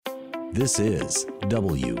This is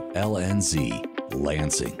WLNZ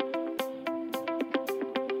Lansing.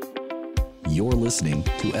 You're listening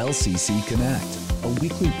to LCC Connect, a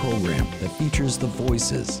weekly program that features the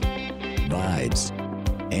voices, vibes,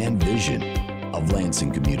 and vision of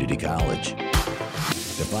Lansing Community College.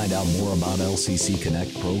 To find out more about LCC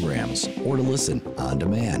Connect programs or to listen on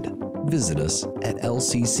demand, visit us at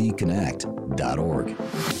lccconnect.org.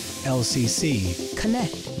 LCC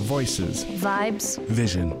Connect. Voices, Vibes.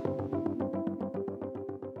 Vision.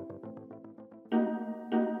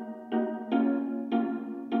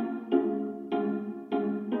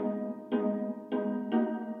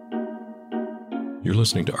 You're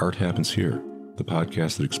listening to Art Happens Here, the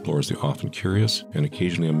podcast that explores the often curious and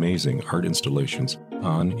occasionally amazing art installations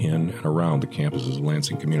on, in, and around the campuses of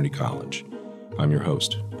Lansing Community College. I'm your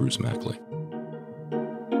host, Bruce Mackley.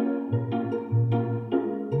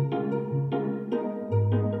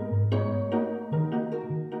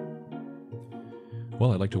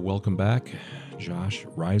 Well, I'd like to welcome back Josh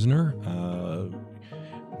Reisner,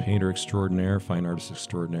 painter extraordinaire, fine artist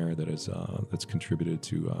extraordinaire that's contributed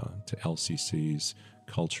to LCC's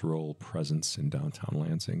cultural presence in downtown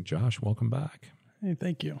Lansing. Josh, welcome back. Hey,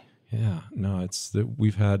 thank you. Yeah, no,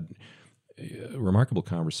 we've had a remarkable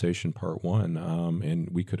conversation, part one, and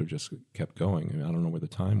we could have just kept going. I don't know where the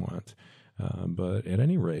time went, but at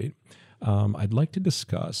any rate, I'd like to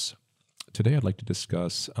discuss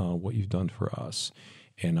what you've done for us,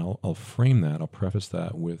 and I'll frame that. I'll preface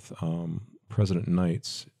that with President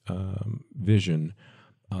Knight's vision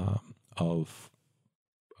of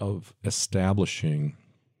establishing,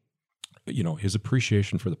 his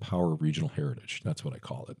appreciation for the power of regional heritage. That's what I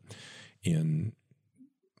call it. In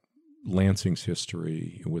Lansing's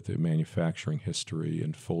history, with the manufacturing history,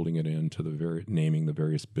 and folding it into naming the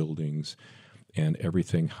various buildings and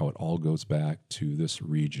everything, how it all goes back to this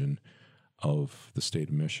region of the state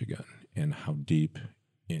of Michigan, and how deep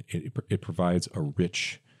it provides a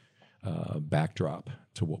rich backdrop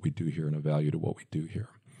to what we do here and a value to what we do here.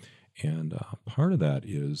 And part of that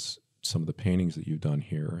is some of the paintings that you've done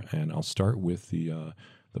here. And I'll start with the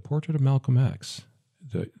portrait of Malcolm X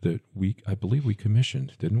that I believe we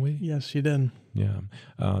commissioned, didn't we? Yes, you did. Yeah.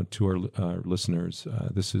 To our listeners,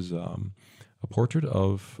 this is a portrait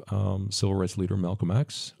of civil rights leader Malcolm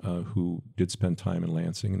X, who did spend time in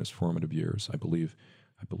Lansing in his formative years. I believe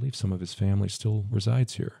some of his family still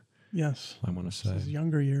resides here. Yes. I want to say. His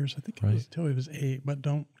younger years. I think it was until he was 8, but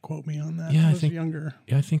don't quote me on that. Yeah, I think younger.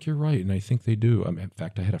 Yeah, I think you're right, and I think they do. In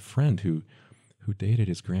fact, I had a friend who dated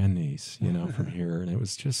his grandniece, from here, and it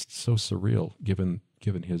was just so surreal given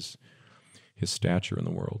his stature in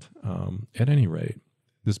the world. At any rate,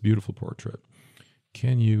 this beautiful portrait.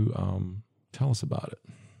 Can you tell us about it?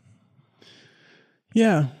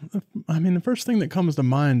 Yeah. I mean, the first thing that comes to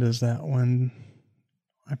mind is that when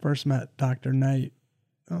I first met Dr. Knight,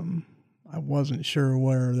 I wasn't sure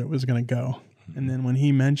where it was going to go. And then when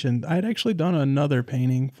he mentioned, I'd actually done another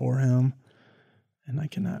painting for him, and I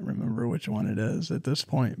cannot remember which one it is at this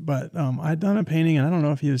point, but I'd done a painting, and I don't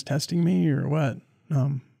know if he was testing me or what.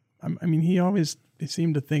 He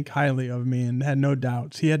seemed to think highly of me and had no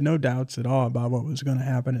doubts. He had no doubts at all about what was going to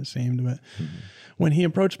happen, it seemed. But when he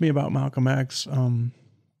approached me about Malcolm X,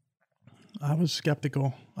 I was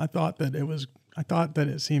skeptical. I thought that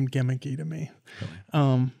it seemed gimmicky to me.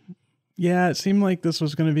 Really? Yeah, it seemed like this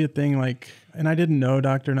was going to be a thing. And I didn't know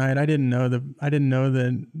Dr. Knight. I didn't know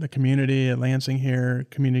the community at Lansing here,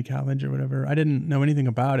 community college or whatever. I didn't know anything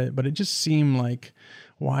about it, but it just seemed like,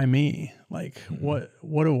 why me?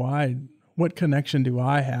 What connection do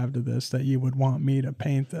I have to this that you would want me to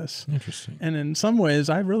paint this? Interesting. And in some ways,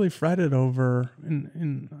 I really fretted over,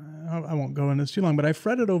 and I won't go into this too long, but I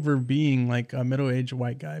fretted over being like a middle-aged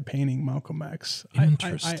white guy painting Malcolm X.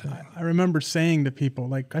 Interesting. I remember saying to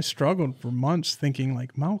people, I struggled for months thinking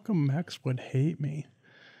Malcolm X would hate me.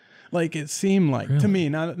 It seemed like, really? To me,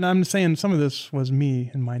 now I'm saying some of this was me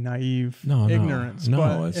and my naive ignorance,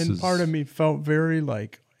 but part of me felt very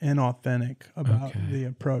inauthentic about the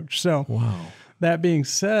approach. So, that being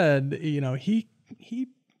said, he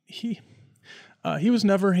was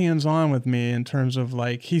never hands-on with me in terms of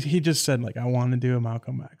he just said I want to do a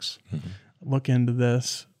Malcolm X. Mm-hmm. Look into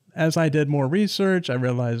this. As I did more research, I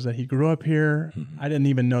realized that he grew up here. Mm-hmm. I didn't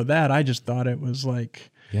even know that. I just thought it was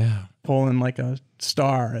pulling a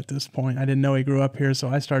star at this point. I didn't know he grew up here, so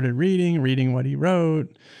I started reading what he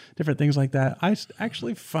wrote, different things like that. I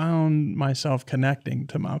actually found myself connecting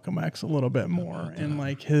to Malcolm X a little bit more, and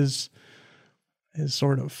his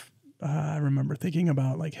sort of. I remember thinking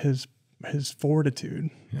about his fortitude.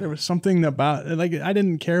 Yeah. There was something about I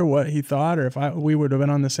didn't care what he thought, or if we would have been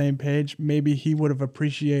on the same page. Maybe he would have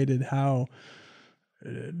appreciated how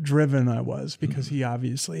driven I was, because he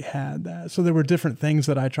obviously had that. So there were different things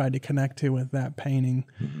that I tried to connect to with that painting,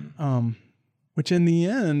 which in the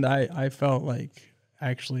end I felt like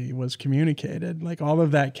actually was communicated. Like all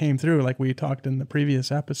of that came through, like we talked in the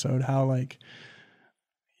previous episode, how like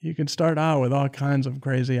you can start out with all kinds of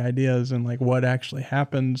crazy ideas, and like what actually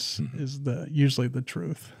happens is usually the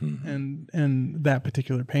truth. And that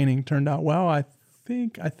particular painting turned out well. I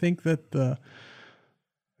think that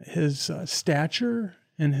his stature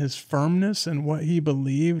and his firmness and what he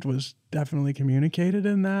believed was definitely communicated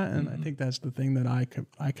in that. And I think that's the thing that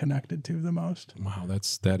I connected to the most. Wow,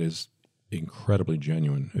 that is incredibly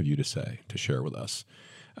genuine of you to share with us.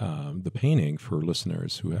 The painting, for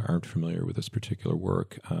listeners who aren't familiar with this particular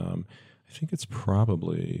work, I think it's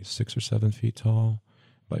probably 6 or 7 feet tall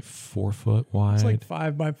by 4 foot wide. It's like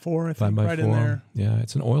 5 by 4, I think, 5 by right 4. in there. Yeah,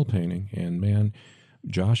 it's an oil painting. And man,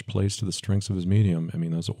 Josh plays to the strengths of his medium. I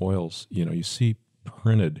mean, those oils, you see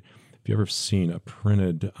printed. If you ever seen a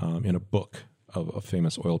printed in a book of a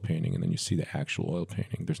famous oil painting, and then you see the actual oil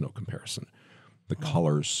painting, there's no comparison. The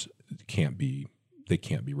colors can't be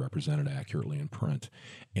represented accurately in print.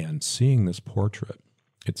 And seeing this portrait,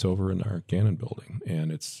 it's over in our Gannon building,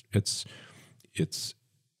 and it's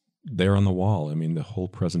there on the wall. I mean, the whole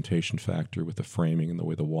presentation factor with the framing and the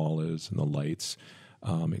way the wall is and the lights,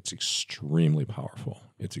 it's extremely powerful.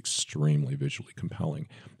 It's extremely visually compelling.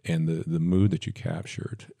 And the mood that you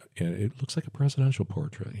captured, and it looks like a presidential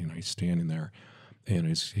portrait. He's standing there, and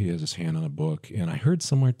he has his hand on a book. And I heard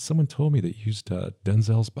someone told me that you used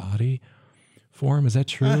Denzel's body for him. Is that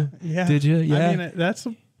true? Yeah. Did you? Yeah. I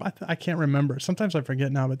mean, I can't remember. Sometimes I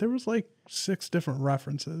forget now, but there was like 6 different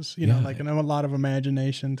references, and a lot of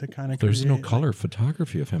imagination to kind of There's no color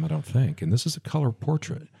photography of him, I don't think. And this is a color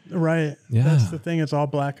portrait. Right. Yeah. That's the thing. It's all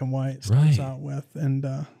black and white starts out with. And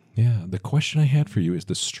yeah. The question I had for you is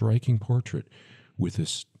the striking portrait with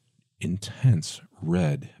this intense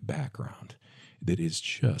red background that is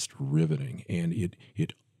just riveting. And it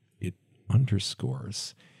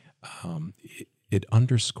underscores it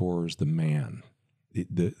underscores the man,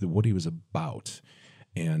 the what he was about,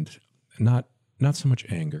 and not so much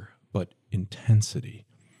anger, but intensity,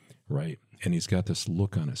 right? And he's got this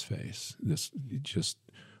look on his face, this just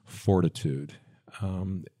fortitude.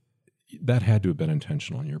 That had to have been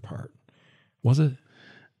intentional on your part, was it?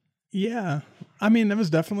 Yeah, I mean, it was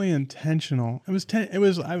definitely intentional.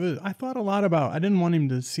 I thought a lot about. I didn't want him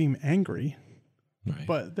to seem angry, Right.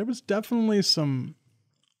 but there was definitely some,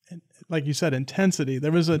 like you said, intensity.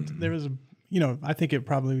 There was a, I think it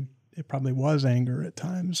probably was anger at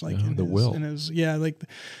times, like in the his, will. in his, like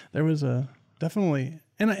there was a definitely,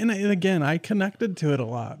 and again, I connected to it a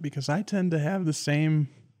lot because I tend to have the same,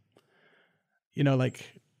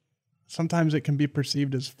 like sometimes it can be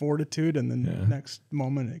perceived as fortitude, and then the next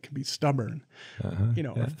moment it can be stubborn,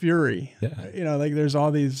 or fury. Yeah. Like there's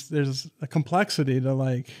a complexity to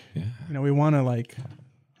like, we want to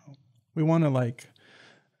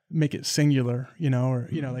make it singular, or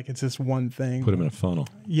like it's this one thing. Put him in a funnel.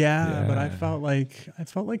 Yeah, but I felt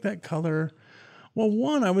like that color. Well,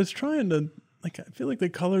 one, I was trying to I feel like the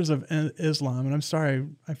colors of Islam, and I'm sorry,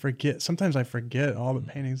 I forget. Sometimes I forget all the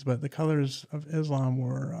paintings, but the colors of Islam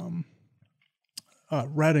were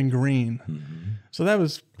red and green. Mm-hmm. So that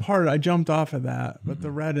was part. I jumped off of that, but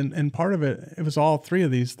the red and part of it was all 3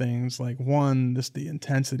 of these things. Like one, just the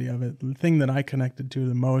intensity of it. The thing that I connected to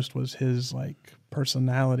the most was his like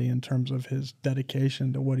personality in terms of his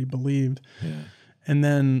dedication to what he believed. Yeah. And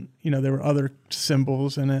then, there were other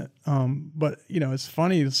symbols in it. But, it's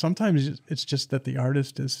funny. Sometimes it's just that the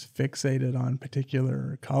artist is fixated on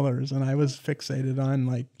particular colors. And I was fixated on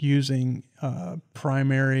like using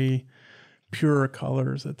primary pure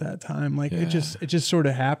colors at that time. Like it just sort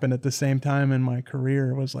of happened at the same time in my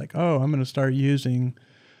career. It was like, oh, I'm going to start using,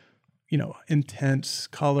 intense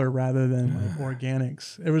color rather than like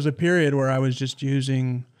organics. There was a period where I was just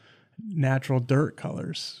using natural dirt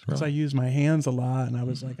colors because I use my hands a lot, and I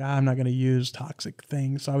was like, I'm not going to use toxic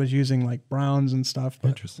things. So I was using like browns and stuff.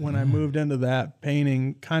 But when I moved into that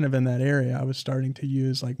painting, kind of in that area, I was starting to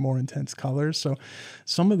use like more intense colors. So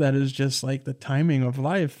some of that is just like the timing of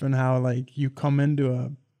life and how like you come into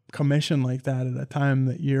a commission like that at a time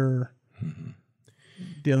that you're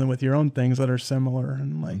dealing with your own things that are similar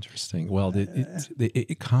and like interesting. Well,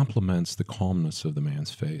 it complements the calmness of the man's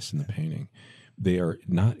face in the painting. They are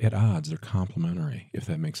not at odds; they're complementary. If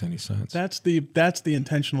that makes any sense. That's the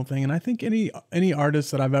intentional thing, and I think any artist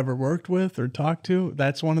that I've ever worked with or talked to,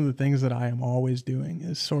 that's one of the things that I am always doing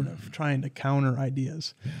is sort of trying to counter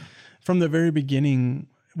ideas from the very beginning,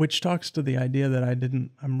 which talks to the idea that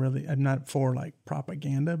I'm not for like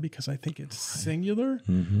propaganda because I think it's singular.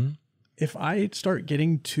 Mm-hmm. if I start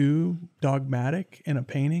getting too dogmatic in a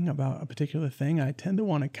painting about a particular thing, I tend to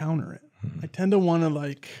want to counter it. I tend to want to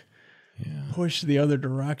like push the other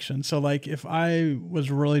direction. So like if I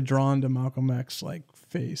was really drawn to Malcolm X's like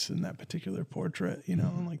face in that particular portrait, you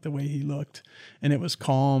know, and like the way he looked, and it was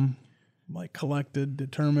calm, like collected,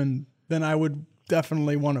 determined, then I would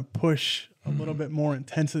definitely want to push a little bit more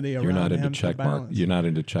intensity around. You're not into him check mark. You're not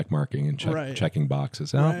into check marking and checking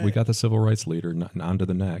boxes. Oh, Right. we got the civil rights leader. On to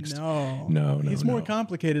the next. No. He's more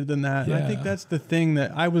complicated than that. And I think that's the thing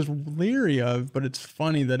that I was leery of. But it's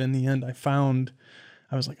funny that in the end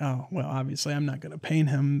I was like, oh well, obviously I'm not going to paint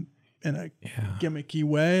him in a gimmicky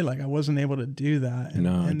way. Like I wasn't able to do that. And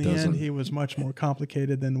in the end, he was much more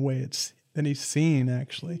complicated than the way than he's seen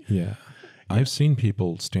actually. Yeah. I've seen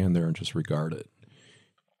people stand there and just regard it.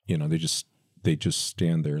 You know, they just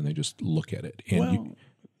stand there and they just look at it. And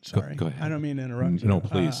sorry, go ahead. I don't mean to interrupt you. No,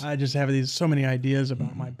 please. I just have so many ideas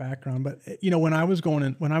about my background. But you know, when I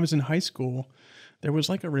was in high school, there was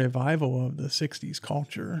like a revival of the '60s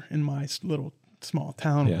culture in my little small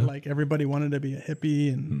town. Yeah. Where, like everybody wanted to be a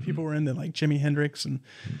hippie, and people were into like Jimi Hendrix and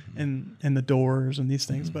the Doors and these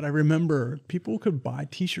things. But I remember people could buy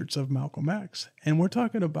T-shirts of Malcolm X, and we're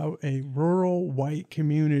talking about a rural white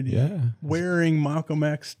community wearing Malcolm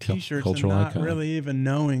X T-shirts and not icon. really even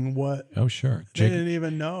knowing what. Oh sure, They didn't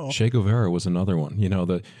even know. Che Guevara was another one.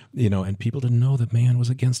 And people didn't know that man was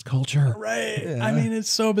against culture. Right. Yeah. I mean, it's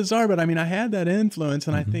so bizarre, but I mean, I had that influence,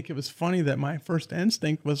 and I think it was funny that my first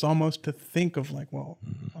instinct was almost to think of like, well,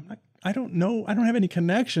 I don't know. I don't have any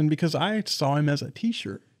connection because I saw him as a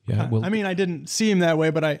T-shirt. Yeah, well, I mean, I didn't see him that way,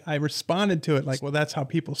 but I responded to it like, well, that's how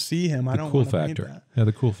people see him. I don't cool want to paint factor. that. Yeah,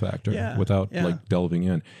 the cool factor without Yeah. like delving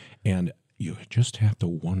in. And you just have to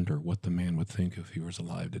wonder what the man would think if he was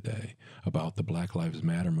alive today about the Black Lives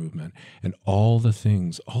Matter movement and all the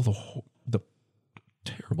things, all the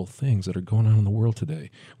terrible things that are going on in the world today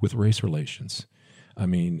with race relations. I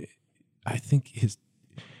mean, I think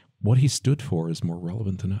what he stood for is more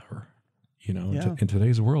relevant than ever. You know, in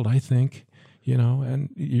today's world, I think, you know, and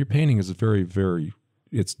your painting is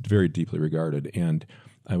it's very deeply regarded. And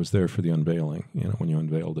I was there for the unveiling, you know, when you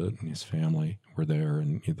unveiled it, and his family were there,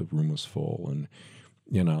 and the room was full. And,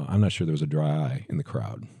 you know, I'm not sure there was a dry eye in the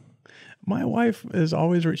crowd. My wife is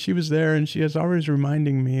always, she was there, and she is always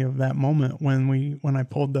reminding me of that moment when I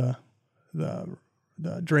pulled the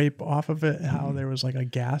drape off of it, how there was like a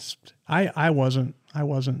gasp. I wasn't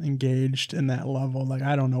engaged in that level. Like,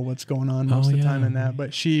 I don't know what's going on most of the time in that,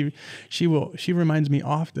 but she reminds me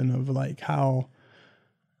often of like how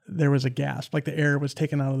there was a gasp, like the air was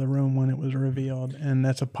taken out of the room when it was revealed. And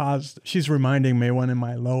that's a pause. She's reminding me when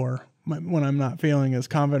I'm not feeling as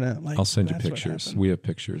confident. Like, I'll send you pictures. We have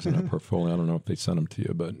pictures in our portfolio. I don't know if they sent them to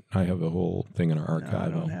you, but I have a whole thing in our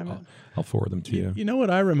archive. I'll forward them to you. You know what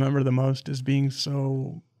I remember the most is being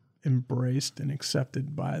so embraced and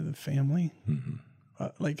accepted by the family.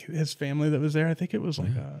 Like his family that was there. I think it was like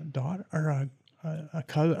a daughter or a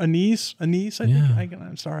cousin, a niece. I think.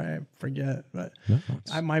 I'm sorry, I forget. But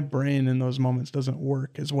my brain in those moments doesn't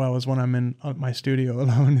work as well as when I'm in my studio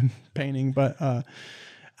alone and painting. But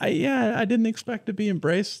I didn't expect to be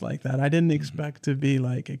embraced like that. I didn't expect to be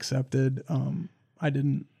like accepted.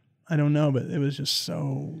 I don't know, but it was just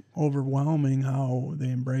so overwhelming how they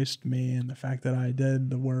embraced me and the fact that I did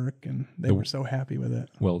the work, and they were so happy with it.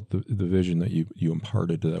 Well, the vision that you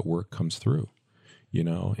imparted to that work comes through, you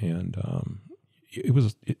know, and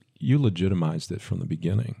you legitimized it from the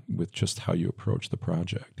beginning with just how you approached the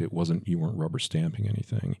project. You weren't rubber stamping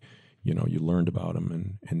anything. You know, you learned about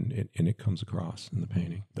them, and it comes across in the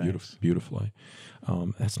painting beautifully.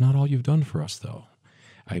 That's not all you've done for us, though.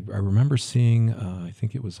 I remember seeing, I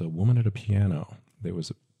think it was a woman at a piano. There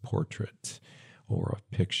was a portrait or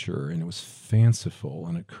a picture, and it was fanciful,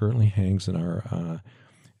 and it currently hangs in our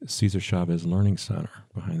Cesar Chavez Learning Center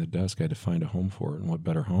behind the desk. I had to find a home for it, and what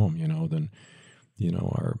better home, you know, than, you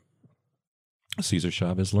know, our Cesar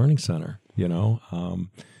Chavez Learning Center, you know.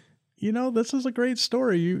 You know, this is a great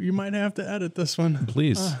story. You might have to edit this one.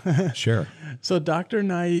 Please, share. So Dr.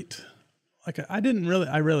 Knight, like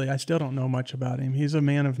I still don't know much about him. He's a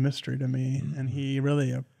man of mystery to me, and he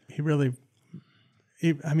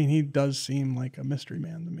does seem like a mystery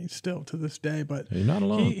man to me still to this day. But you're not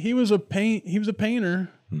alone. He was a painter,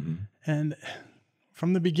 and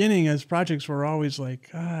from the beginning, his projects were always like,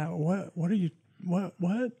 what?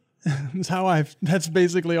 That's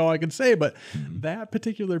basically all I can say. But that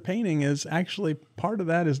particular painting is actually part of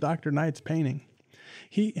that is Dr. Knight's painting.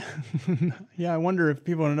 I wonder if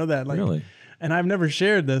people want to know that. Like, really? And I've never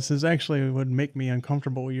shared this. This actually would make me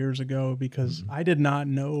uncomfortable years ago because I did not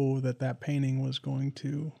know that painting was going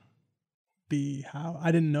to be how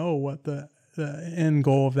I didn't know what the end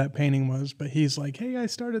goal of that painting was, but he's like, hey, I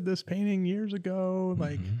started this painting years ago.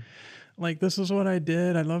 Like this is what I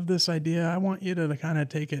did. I love this idea. I want you to kind of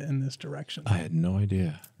take it in this direction. I had no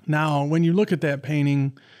idea. Now, when you look at that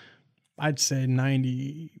painting, I'd say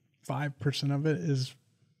 95% of it is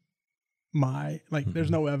there's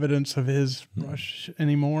no evidence of his brush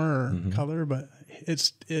anymore or color, but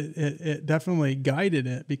it definitely guided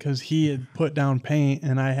it because he had put down paint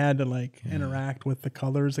and I had to interact with the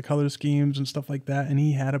color schemes and stuff like that. And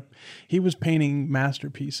he was painting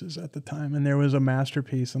masterpieces at the time, and there was a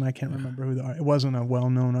masterpiece, and I can't remember who it wasn't a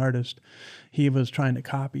well-known artist. He was trying to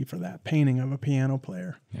copy for that painting of a piano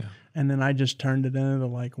player. Yeah. And then I just turned it into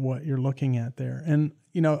what you're looking at there. And,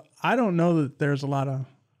 I don't know that there's a lot of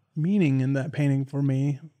meaning in that painting for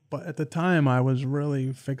me, but at the time I was really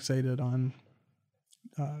fixated on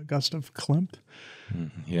Gustav Klimt.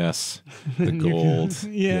 Yes, the gold.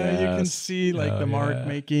 You can see the mark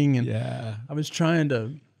making, and I was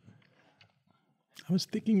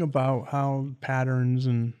thinking about how patterns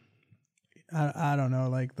and I don't know,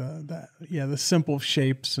 the simple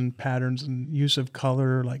shapes and patterns and use of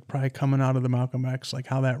color, probably coming out of the Malcolm X,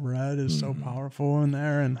 how that red is so powerful in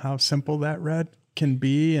there and how simple that red can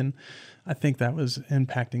be. And I think that was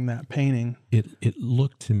impacting that painting. It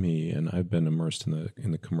looked to me, and I've been immersed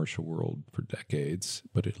in the commercial world for decades,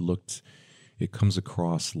 but it comes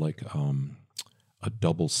across like a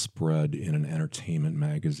double spread in an entertainment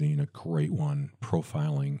magazine, a great one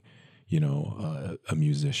profiling a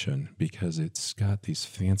musician, because it's got these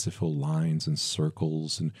fanciful lines and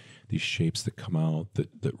circles and these shapes that come out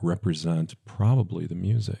that represent probably the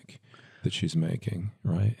music that she's making,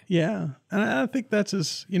 right? Yeah. And I think that's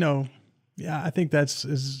I think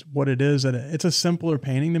that's what it is. It's a simpler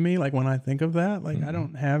painting to me. When I think of that, I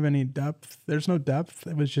don't have any depth. There's no depth.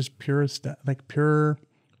 It was just pure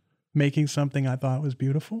making something I thought was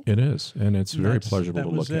beautiful. It is. And it's very pleasurable to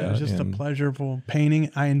look at. It was just a pleasurable painting.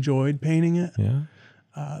 I enjoyed painting it. Yeah.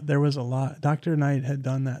 There was a lot. Dr. Knight had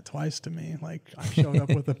done that twice to me. I showed up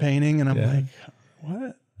with a painting and I'm like,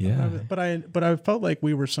 what? Yeah. But I felt like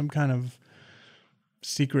we were some kind of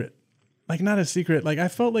secret, not a secret. I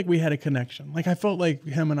felt like we had a connection. I felt like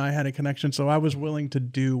him and I had a connection. So I was willing to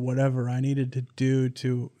do whatever I needed to do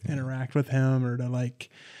to interact with him or to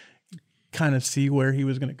kind of see where he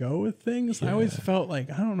was going to go with things. Yeah. I always felt I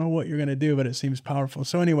don't know what you're going to do, but it seems powerful.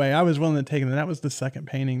 So anyway, I was willing to take it. And that was the second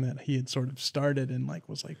painting that he had sort of started and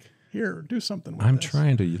was here, do something with I'm this.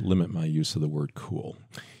 trying to limit my use of the word cool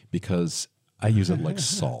because I use it like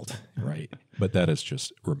salt, right? But that is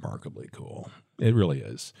just remarkably cool. It really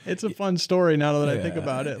is. It's a fun story now that I think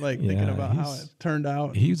about it, thinking about how it turned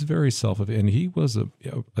out. He's very and he was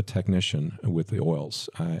a technician with the oils.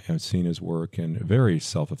 I've seen his work, and very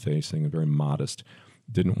self-effacing and very modest.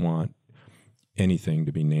 Didn't want anything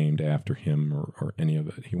to be named after him or any of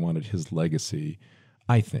it. He wanted his legacy,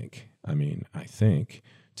 I think,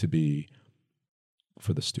 to be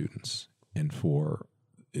for the students and for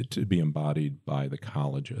it to be embodied by the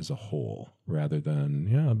college as a whole, rather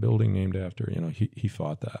than a building named after. He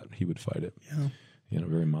fought that. He would fight it. Yeah.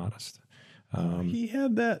 Very modest. He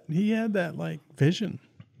had that vision,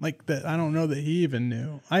 that. I don't know that he even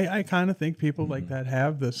knew. I kind of think people like that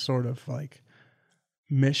have this sort of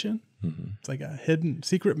mission. Mm-hmm. It's a hidden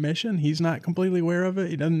secret mission. He's not completely aware of it.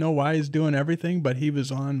 He doesn't know why he's doing everything, but he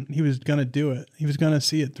was going to do it. He was going to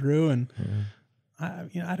see it through. And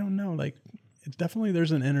I don't know, it's definitely,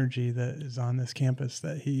 there's an energy that is on this campus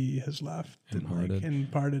that he has left and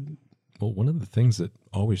imparted. Well, one of the things that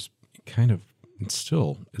always kind of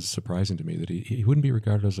still is surprising to me that he wouldn't be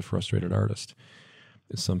regarded as a frustrated artist.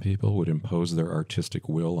 Some people would impose their artistic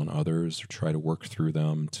will on others or try to work through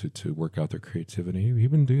them to work out their creativity. He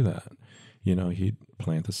wouldn't do that. He'd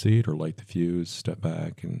plant the seed or light the fuse, step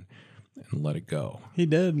back and let it go. He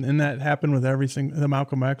did, and that happened with the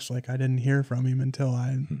Malcolm X. I didn't hear from him until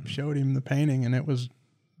I showed him the painting, and it was,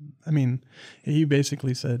 he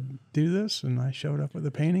basically said, do this, and I showed up with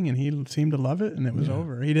the painting, and he seemed to love it, and it was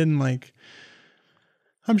over. He didn't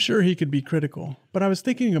I'm sure he could be critical, but I was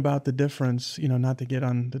thinking about the difference, not to get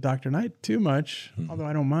on the Dr. Knight too much, although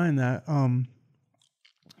I don't mind that.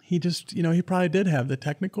 He just, he probably did have the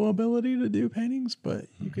technical ability to do paintings, but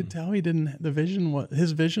you could tell he didn't,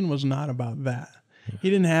 his vision was not about that. Yeah. He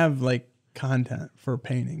didn't have content for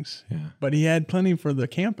paintings, but he had plenty for the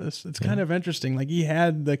campus. It's kind of interesting. He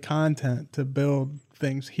had the content to build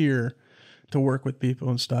things here to work with people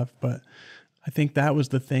and stuff. But I think that was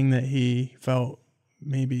the thing that he felt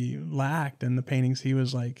maybe lacked in the paintings. He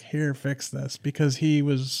was like, here, fix this, because he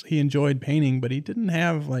enjoyed painting, but he didn't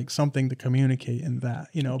have like something to communicate in that,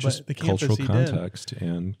 Just but the campus cultural he context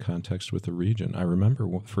and context with the region. I remember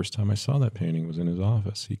the first time I saw that painting was in his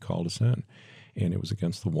office. He called us in, and it was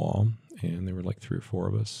against the wall, and there were like 3 or 4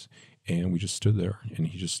 of us, and we just stood there, and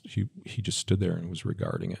he just stood there and was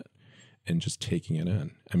regarding it and just taking it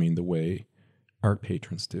in. I mean, the way art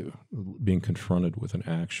patrons do, being confronted with an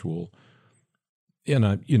actual,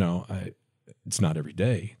 and it's not every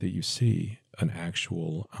day that you see an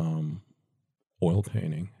actual oil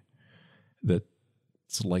painting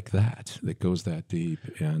that's like that goes that deep,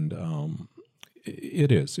 and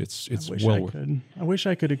it's I wish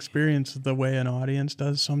I could experience the way an audience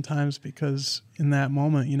does sometimes, because in that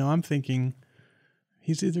moment, I'm thinking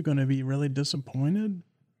he's either going to be really disappointed,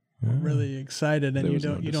 really excited, and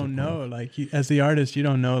you don't know, like as the artist, you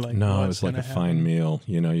don't know, like, no, it's like a fine meal,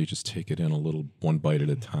 you just take it in one bite at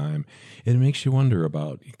a time. It makes you wonder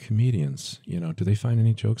about comedians. Do they find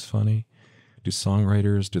any jokes funny? Do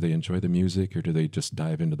songwriters, do they enjoy the music, or do they just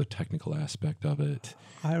dive into the technical aspect of it?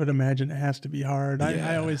 I would imagine it has to be hard.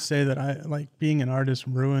 Yeah. I always say that I like being an artist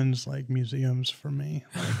ruins like museums for me.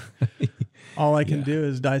 Like, all I can do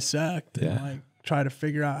is dissect and like try to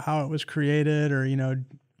figure out how it was created, or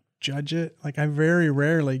judge it. Like, I very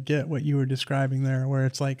rarely get what you were describing there, where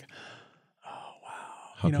it's like,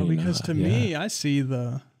 oh wow, because to me, I see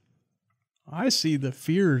the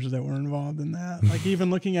fears that were involved in that. Like,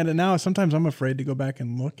 even looking at it now, sometimes I'm afraid to go back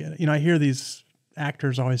and look at it. I hear these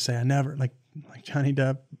actors always say, I never, like Johnny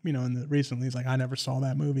Depp, recently he's like, I never saw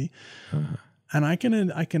that movie. And I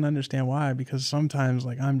can understand why, because sometimes,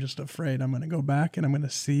 like, I'm just afraid I'm going to go back and I'm going to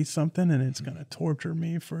see something and it's going to torture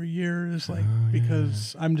me for years, like,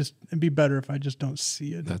 because it'd be better if I just don't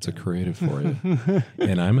see it. That's again. A creative for you.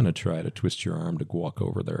 And I'm going to try to twist your arm to walk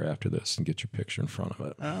over there after this and get your picture in front of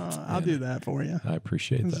it. I'll do that for you. I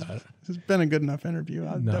appreciate that. It's been a good enough interview.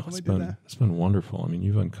 I'll definitely do that. It's been wonderful. I mean,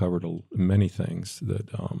 you've uncovered many things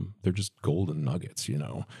that they're just golden nuggets,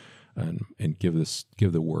 and give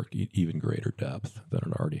the work even greater depth than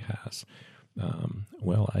it already has.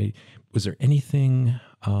 Was there anything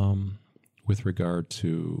with regard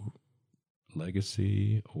to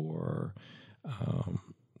legacy or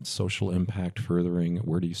social impact furthering?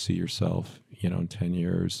 Where do you see yourself, in 10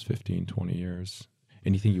 years, 15, 20 years?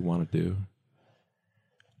 Anything you want to do?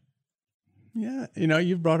 Yeah,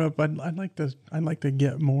 you've brought up, I'd like to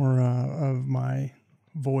get more of my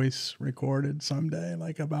voice recorded someday,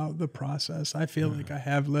 like, about the process. I feel like I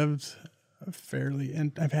have lived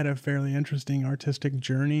I've had a fairly interesting artistic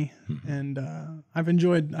journey, and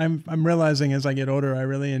I'm realizing as I get older, I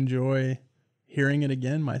really enjoy hearing it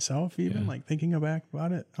again myself, even like thinking back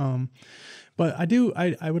about it. But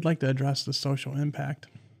I would like to address the social impact.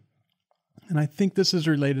 And I think this is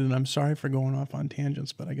related, and I'm sorry for going off on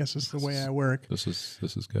tangents, but I guess it's the way I work. This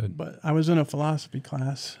is good. But I was in a philosophy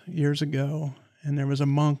class years ago, and there was a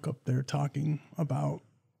monk up there talking about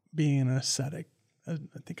being an ascetic. I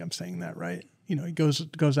think I'm saying that right. He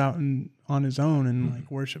goes out and on his own and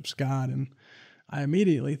like worships God. And I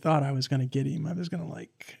immediately thought I was going to get him. I was going to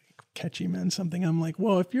like catch him in something. I'm like,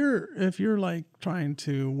 well, if you're like trying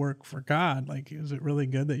to work for God, like, is it really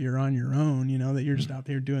good that you're on your own? That you're just out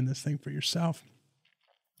there doing this thing for yourself.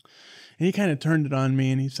 And he kind of turned it on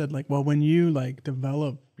me, and he said, like, well, when you like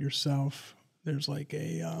develop yourself, there's like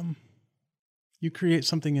you create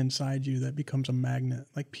something inside you that becomes a magnet.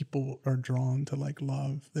 Like, people are drawn to like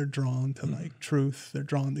love. They're drawn to like truth. They're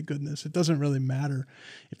drawn to goodness. It doesn't really matter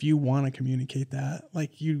if you want to communicate that.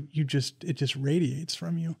 Like, it just radiates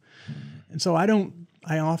from you. And so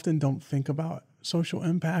I often don't think about social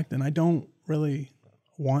impact, and I don't really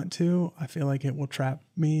want to. I feel like it will trap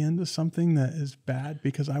me into something that is bad,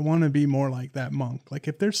 because I want to be more like that monk. Like,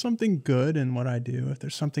 if there's something good in what I do, if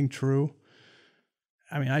there's something true,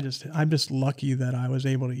 I mean, I'm just lucky that I was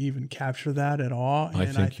able to even capture that at all. I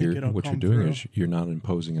think what you're doing is you're not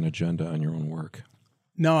imposing an agenda on your own work.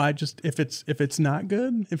 No, if it's not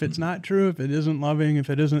good, if it's not true, if it isn't loving, if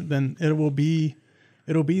it isn't, then it'll be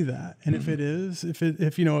that. And if it is,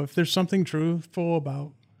 if there's something truthful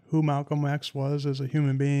about who Malcolm X was as a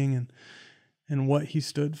human being and what he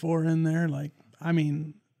stood for in there, like, I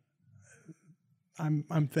mean,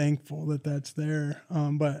 I'm thankful that that's there.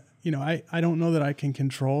 But I don't know that I can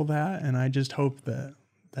control that. And I just hope that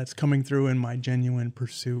that's coming through in my genuine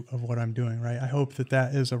pursuit of what I'm doing. Right. I hope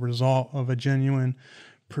that is a result of a genuine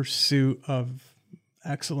pursuit of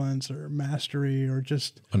excellence or mastery or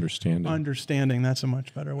just understanding. That's a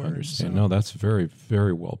much better word. No, that's very,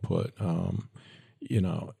 very well put.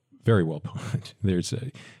 Very well put. There's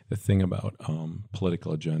the thing about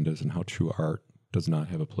political agendas and how true art does not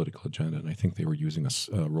have a political agenda. And I think they were using a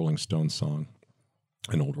Rolling Stones song,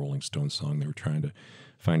 an old Rolling Stones song. They were trying to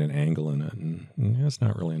find an angle in it, and it's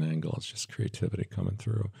not really an angle. It's just creativity coming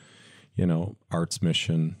through. Art's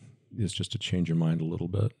mission is just to change your mind a little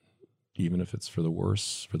bit, even if it's for the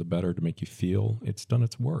worse, for the better, to make you feel it's done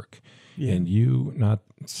its work. Yeah. And you, not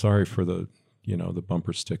sorry for the, the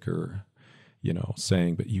bumper sticker,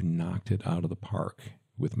 saying, but you knocked it out of the park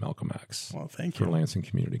with Malcolm X. Well, thank you. For Lansing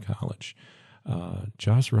Community College.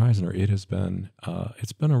 Josh Reisner,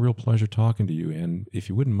 it's been a real pleasure talking to you. And if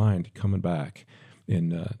you wouldn't mind coming back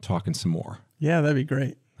and talking some more. Yeah, that'd be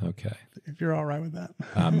great. Okay. If you're all right with that.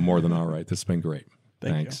 I'm more than all right. This has been great.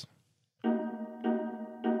 Thanks.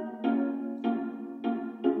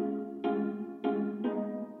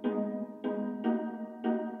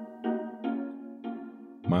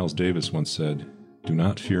 Miles Davis once said, "Do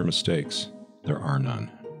not fear mistakes. There are none."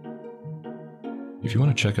 If you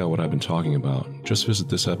want to check out what I've been talking about, just visit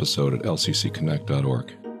this episode at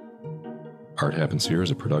lccconnect.org. Art Happens Here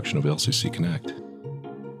is a production of LCC Connect.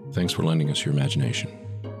 Thanks for lending us your imagination.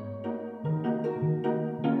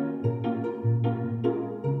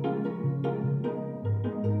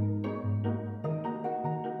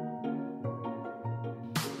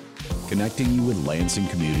 Connecting you with Lansing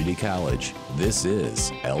Community College. This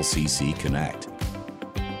is LCC Connect.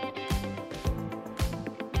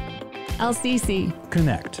 LCC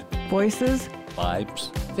Connect. Voices,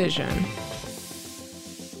 Vibes. Vision.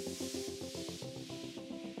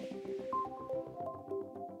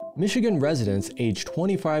 Michigan residents age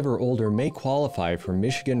 25 or older may qualify for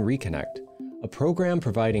Michigan Reconnect, a program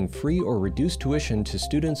providing free or reduced tuition to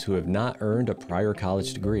students who have not earned a prior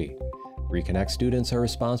college degree. Reconnect students are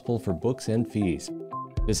responsible for books and fees.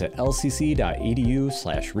 Visit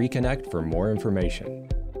lcc.edu/reconnect for more information.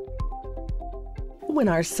 When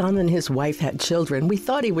our son and his wife had children, we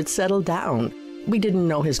thought he would settle down. We didn't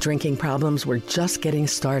know his drinking problems were just getting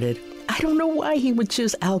started. I don't know why he would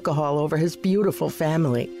choose alcohol over his beautiful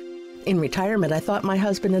family. In retirement, I thought my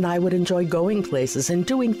husband and I would enjoy going places and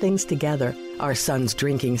doing things together. Our son's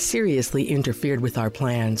drinking seriously interfered with our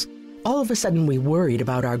plans. All of a sudden, we worried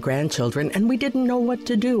about our grandchildren, and we didn't know what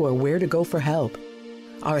to do or where to go for help.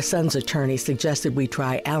 Our son's attorney suggested we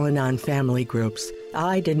try Al-Anon family groups.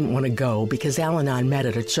 I didn't want to go because Al-Anon met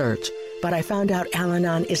at a church, but I found out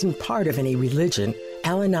Al-Anon isn't part of any religion.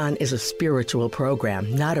 Al-Anon is a spiritual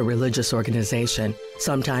program, not a religious organization.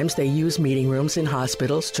 Sometimes they use meeting rooms in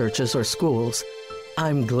hospitals, churches, or schools.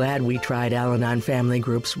 I'm glad we tried Al-Anon family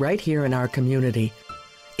groups right here in our community.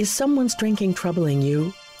 Is someone's drinking troubling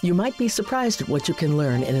you? You might be surprised at what you can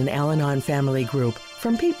learn in an Al-Anon family group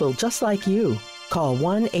from people just like you. Call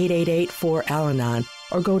 1-888-4-AL-ANON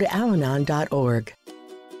or go to alanon.org.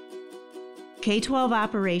 K-12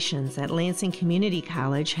 Operations at Lansing Community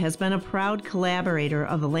College has been a proud collaborator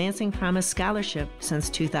of the Lansing Promise Scholarship since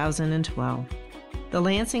 2012. The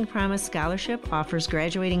Lansing Promise Scholarship offers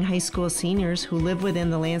graduating high school seniors who live within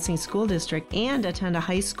the Lansing School District and attend a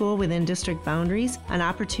high school within district boundaries an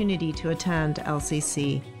opportunity to attend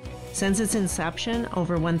LCC. Since its inception,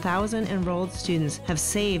 over 1,000 enrolled students have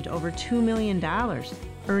saved over $2 million,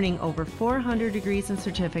 earning over 400 degrees and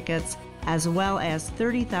certificates, as well as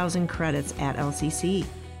 30,000 credits at LCC.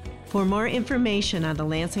 For more information on the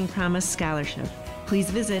Lansing Promise Scholarship, please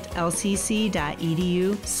visit lcc.edu/hope.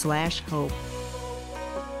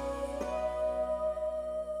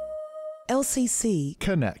 LCC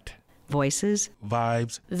Connect. Voices,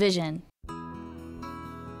 Vibes. Vision.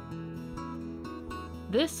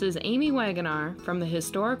 This is Amy Wagonar from the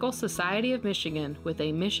Historical Society of Michigan with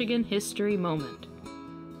a Michigan History Moment.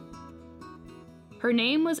 Her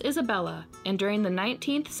name was Isabella, and during the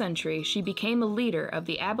 19th century she became a leader of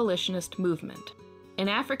the abolitionist movement. An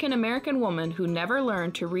African-American woman who never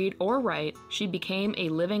learned to read or write, she became a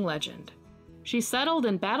living legend. She settled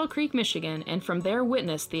in Battle Creek, Michigan, and from there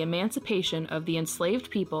witnessed the emancipation of the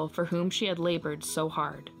enslaved people for whom she had labored so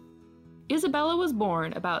hard. Isabella was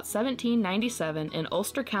born about 1797 in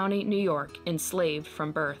Ulster County, New York, enslaved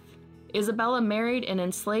from birth. Isabella married an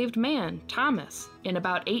enslaved man, Thomas, in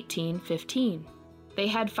about 1815. They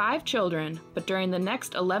had 5 children, but during the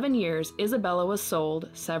next 11 years, Isabella was sold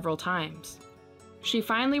several times. She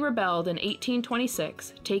finally rebelled in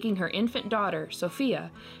 1826, taking her infant daughter, Sophia,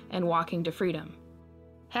 and walking to freedom.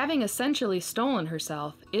 Having essentially stolen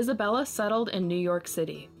herself, Isabella settled in New York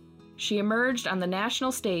City. She emerged on the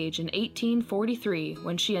national stage in 1843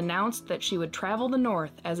 when she announced that she would travel the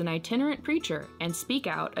North as an itinerant preacher and speak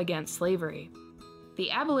out against slavery. The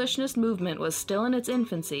abolitionist movement was still in its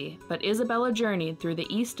infancy, but Isabella journeyed through the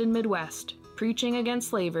East and Midwest, preaching against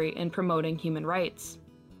slavery and promoting human rights.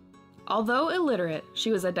 Although illiterate,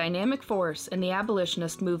 she was a dynamic force in the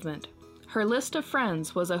abolitionist movement. Her list of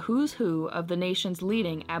friends was a who's who of the nation's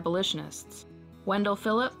leading abolitionists. Wendell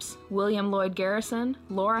Phillips, William Lloyd Garrison,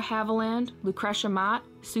 Laura Haviland, Lucretia Mott,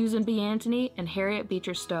 Susan B. Anthony, and Harriet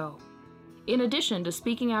Beecher Stowe. In addition to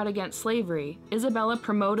speaking out against slavery, Isabella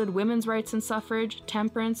promoted women's rights and suffrage,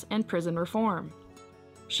 temperance, and prison reform.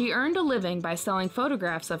 She earned a living by selling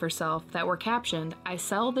photographs of herself that were captioned, "I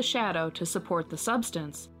sell the shadow to support the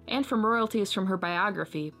substance," and from royalties from her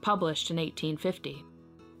biography, published in 1850.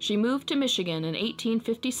 She moved to Michigan in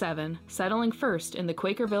 1857, settling first in the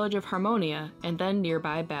Quaker village of Harmonia and then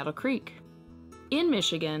nearby Battle Creek. In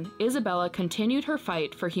Michigan, Isabella continued her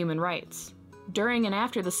fight for human rights. During and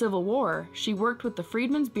after the Civil War, she worked with the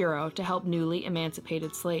Freedmen's Bureau to help newly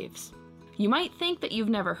emancipated slaves. You might think that you've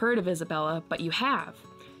never heard of Isabella, but you have.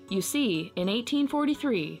 You see, in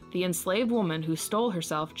 1843, the enslaved woman who stole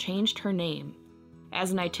herself changed her name.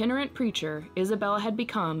 As an itinerant preacher, Isabella had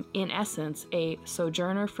become, in essence, a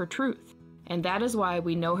sojourner for truth, and that is why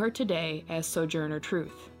we know her today as Sojourner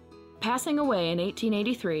Truth. Passing away in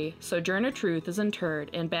 1883, Sojourner Truth is interred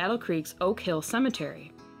in Battle Creek's Oak Hill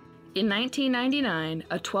Cemetery. In 1999,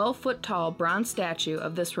 a 12-foot-tall bronze statue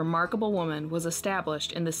of this remarkable woman was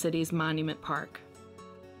established in the city's Monument Park.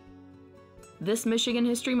 This Michigan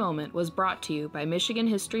History Moment was brought to you by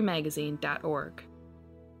MichiganHistoryMagazine.org.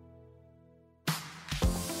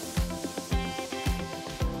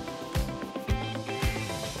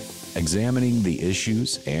 Examining the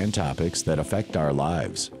issues and topics that affect our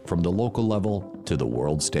lives from the local level to the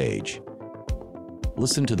world stage.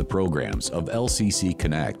 Listen to the programs of LCC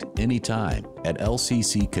Connect anytime at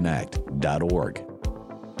lccconnect.org.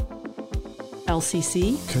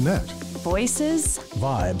 LCC Connect. Voices,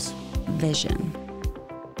 Vibes. Vision.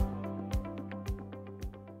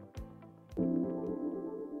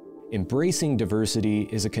 Embracing diversity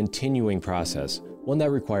is a continuing process, one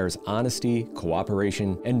that requires honesty,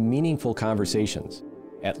 cooperation, and meaningful conversations.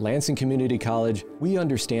 At Lansing Community College, we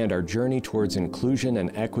understand our journey towards inclusion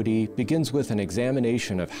and equity begins with an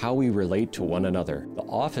examination of how we relate to one another. The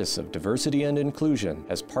Office of Diversity and Inclusion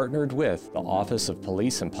has partnered with the Office of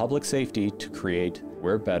Police and Public Safety to create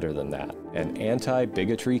We're Better Than That, an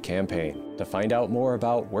anti-bigotry campaign. To find out more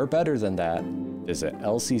about We're Better Than That, visit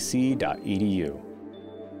lcc.edu.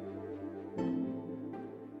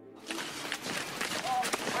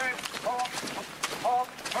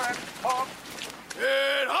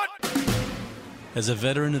 As a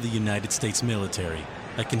veteran of the United States military,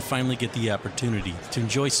 I can finally get the opportunity to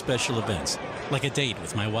enjoy special events, like a date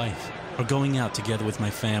with my wife, or going out together with my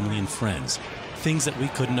family and friends, things that we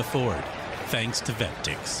couldn't afford, thanks to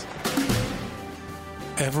VetTix.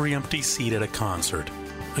 Every empty seat at a concert,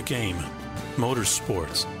 a game,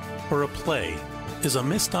 motorsports, or a play is a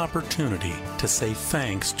missed opportunity to say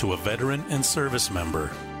thanks to a veteran and service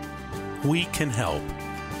member. We can help.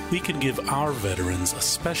 We can give our veterans a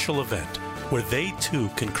special event where they too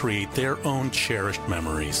can create their own cherished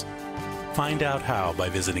memories. Find out how by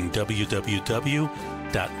visiting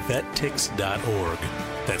www.vettix.org.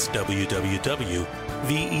 That's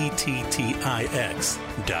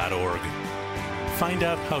www.vettix.org. Find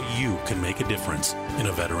out how you can make a difference in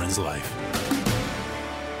a veteran's life.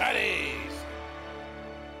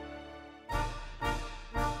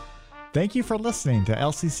 Thank you for listening to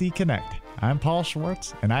LCC Connect. I'm Paul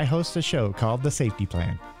Schwartz, and I host a show called The Safety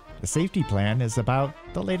Plan. The Safety Plan is about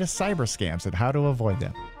the latest cyber scams and how to avoid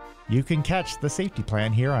them. You can catch The Safety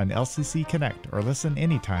Plan here on LCC Connect or listen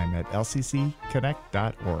anytime at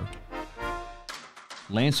lccconnect.org.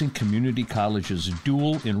 Lansing Community College's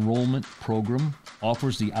dual enrollment program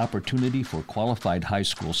offers the opportunity for qualified high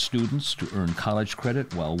school students to earn college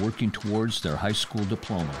credit while working towards their high school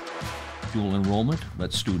diploma. Dual enrollment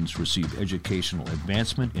lets students receive educational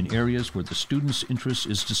advancement in areas where the student's interest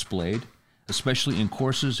is displayed, especially in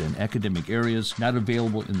courses and academic areas not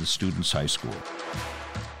available in the student's high school.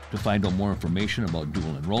 To find out more information about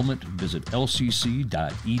dual enrollment, visit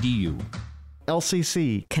lcc.edu.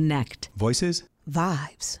 LCC Connect. Voices,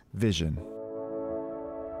 Vibes. Vision.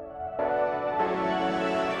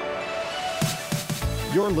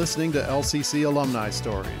 You're listening to LCC Alumni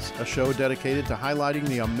Stories, a show dedicated to highlighting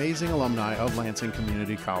the amazing alumni of Lansing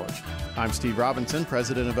Community College. I'm Steve Robinson,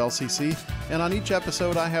 president of LCC, and on each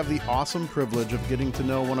episode I have the awesome privilege of getting to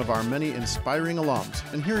know one of our many inspiring alums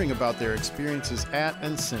and hearing about their experiences at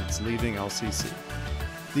and since leaving LCC.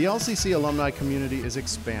 The LCC alumni community is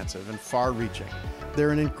expansive and far-reaching.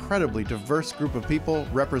 They're an incredibly diverse group of people,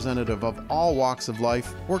 representative of all walks of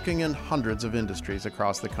life, working in hundreds of industries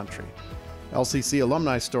across the country. LCC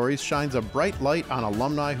Alumni Stories shines a bright light on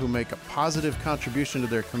alumni who make a positive contribution to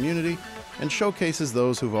their community and showcases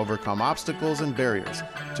those who've overcome obstacles and barriers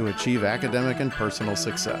to achieve academic and personal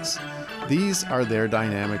success. These are their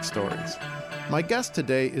dynamic stories. My guest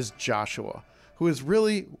today is Joshua, who is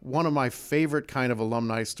really one of my favorite kind of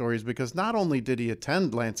alumni stories because not only did he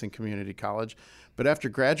attend Lansing Community College, but after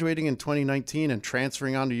graduating in 2019 and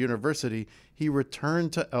transferring on to university, he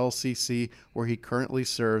returned to LCC, where he currently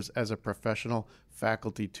serves as a professional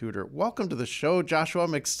faculty tutor. Welcome to the show, Joshua.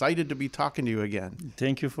 I'm excited to be talking to you again.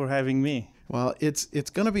 Thank you for having me. Well, it's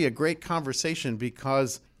going to be a great conversation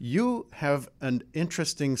because you have an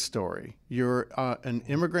interesting story. You're an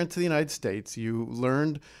immigrant to the United States. You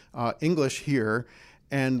learned English here,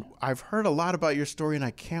 and I've heard a lot about your story, and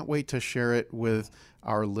I can't wait to share it with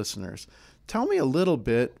our listeners. Tell me a little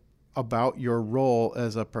bit about your role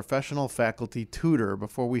as a professional faculty tutor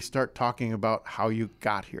before we start talking about how you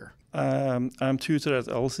got here. I'm tutor at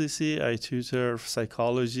LCC. I tutor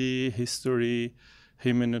psychology, history,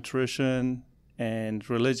 human nutrition, and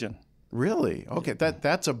religion. Really? Okay,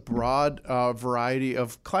 that's a broad variety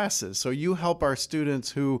of classes. So you help our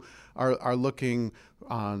students who are looking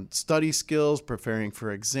on study skills, preparing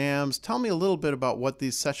for exams. Tell me a little bit about what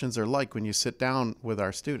these sessions are like when you sit down with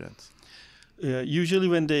our students. Usually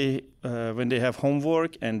when they have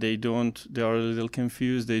homework and they are a little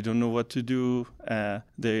confused, they don't know what to do,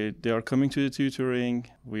 they are coming to the tutoring,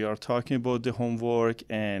 we are talking about the homework,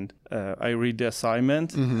 and I read the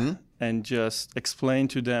assignment and just explain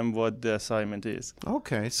to them what the assignment is.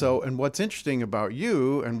 Okay, so, and what's interesting about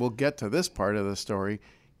you, and we'll get to this part of the story,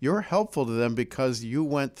 you're helpful to them because you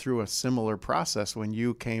went through a similar process when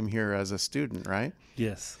you came here as a student, right?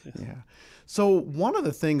 Yes. Yeah. So one of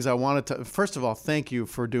the things I wanted to, first of all, thank you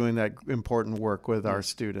for doing that important work with our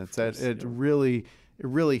students. It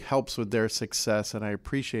really helps with their success, and I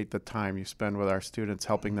appreciate the time you spend with our students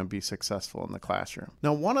helping them be successful in the classroom.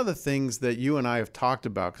 Now, one of the things that you and I have talked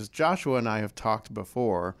about, because Joshua and I have talked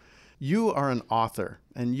before, you are an author,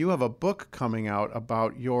 and you have a book coming out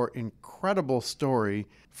about your incredible story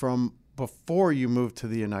from before you moved to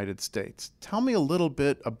the United States. Tell me a little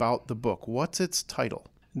bit about the book. What's its title?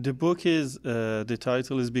 The book is, the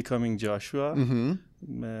title is Becoming Joshua.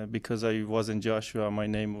 Because I wasn't Joshua, my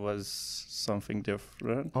name was something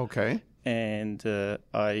different. Okay. And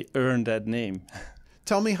I earned that name.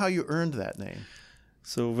 Tell me how you earned that name.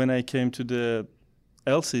 So when I came to the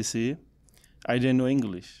LCC, I didn't know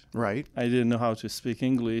English. Right. I didn't know how to speak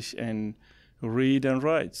English and read and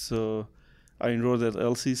write. So I enrolled at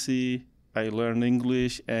LCC. I learned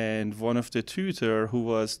English, and one of the tutor who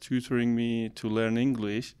was tutoring me to learn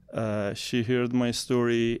English, she heard my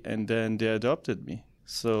story, and then they adopted me.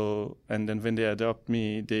 So, and then when they adopt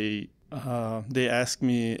me, they asked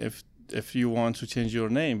me if you want to change your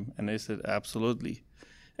name, and I said absolutely,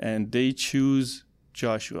 and they choose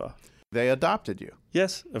Joshua. They adopted you.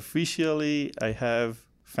 Yes, officially, I have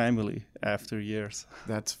family after years.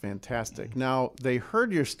 That's fantastic. Now, they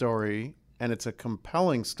heard your story, and it's a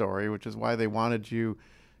compelling story, which is why they wanted you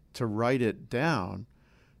to write it down.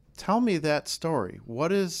 Tell me that story.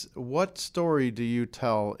 What story do you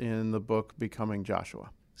tell in the book Becoming Joshua?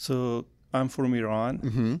 So I'm from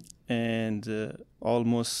Iran, and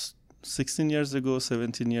almost 17 years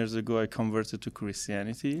ago, I converted to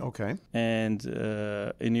Christianity. Okay. And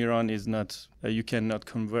in Iran, is not you cannot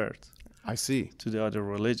convert. I see. To the other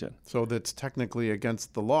religion. So that's technically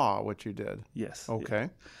against the law, what you did. Yes. Okay. Yeah.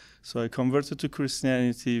 So I converted to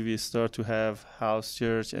Christianity. We start to have house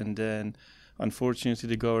church, and then unfortunately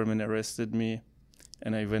the government arrested me,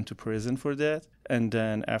 and I went to prison for that. And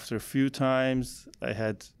then after a few times, I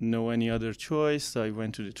had no any other choice. So I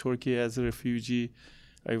went to Turkey as a refugee.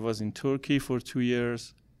 I was in Turkey for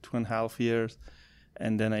 2.5 years,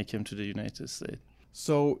 and then I came to the United States.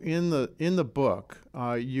 So in the book,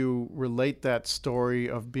 you relate that story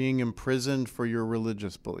of being imprisoned for your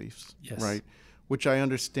religious beliefs, yes, right? Which I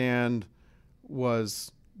understand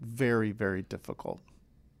was very, very difficult.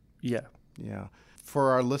 Yeah. Yeah.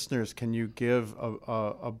 For our listeners, can you give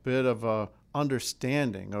a bit of a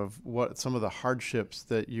understanding of what some of the hardships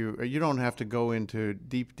that you don't have to go into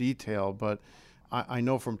deep detail, but I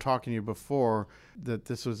know from talking to you before that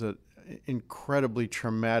this was an incredibly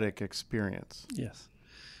traumatic experience. Yes.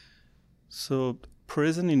 So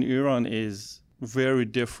prison in Iran is very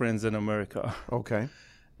different than America. Okay.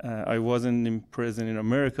 I wasn't in prison in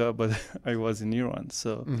America, but I was in Iran.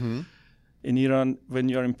 So in Iran, when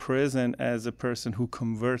you're in prison as a person who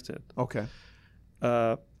converted, okay,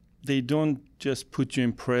 they don't just put you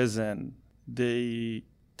in prison. They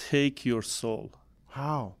take your soul.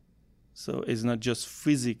 How? So it's not just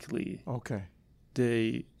physically. Okay.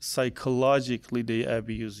 they psychologically they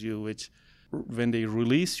abuse you, which when they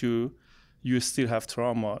release you, you still have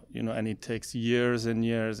trauma, and it takes years and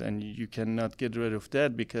years, and you cannot get rid of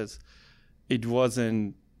that because it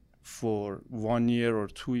wasn't for 1 year or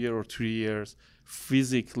 2 years or 3 years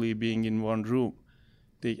physically being in one room.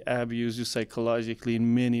 They abuse you psychologically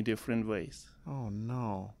in many different ways. Oh,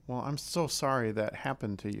 no. Well, I'm so sorry that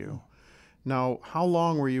happened to you. Now, how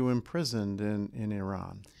long were you imprisoned in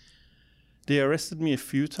Iran? They arrested me a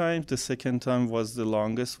few times. The second time was the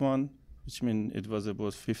longest one, which means it was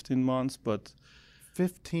about 15 months. But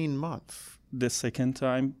 15 months? The second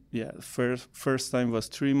time, yeah. First time was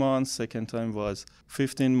 3 months. Second time was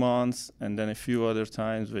 15 months. And then a few other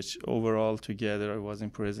times, which overall together I was in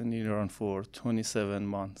prison in Iran for 27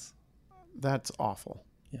 months. That's awful.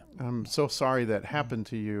 Yeah. I'm so sorry that happened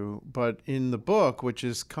to you. But in the book, which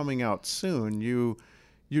is coming out soon, you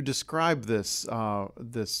describe this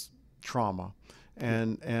trauma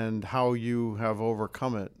and how you have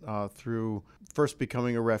overcome it through first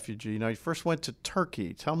becoming a refugee. Now, you first went to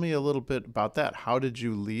Turkey. Tell me a little bit about that. How did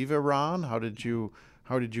you leave Iran? How did you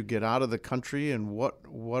get out of the country, and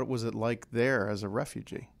what was it like there as a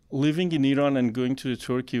refugee? Living in Iran and going to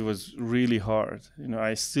Turkey was really hard.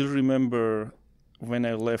 I still remember when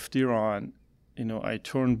I left Iran, I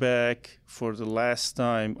turned back for the last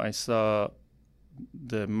time I saw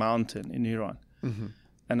the mountain in Iran. Mm-hmm.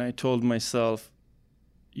 And I told myself,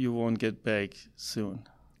 you won't get back soon,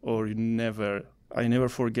 or I never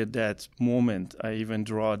forget that moment. I even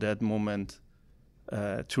draw that moment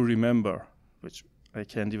to remember, which I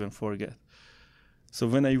can't even forget. So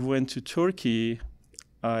when I went to Turkey,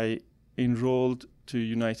 I enrolled to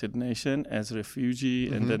United Nations as a refugee,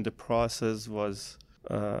 mm-hmm. and then the process was,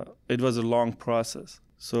 it was a long process.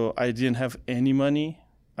 So I didn't have any money.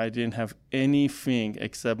 I didn't have anything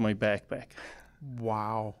except my backpack.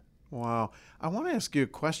 Wow. I want to ask you a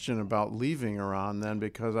question about leaving Iran then,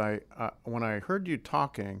 because when I heard you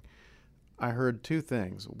talking, I heard two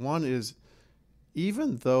things. One is,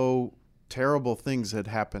 even though terrible things had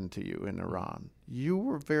happened to you in Iran, you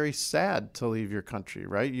were very sad to leave your country,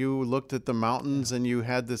 right? You looked at the mountains and you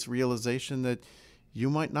had this realization that you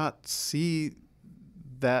might not see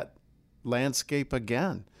that landscape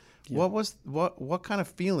again. Yeah. What kind of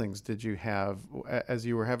feelings did you have as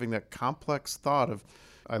you were having that complex thought of,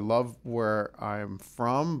 I love where I'm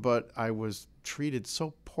from, but I was treated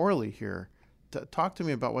so poorly here? Talk to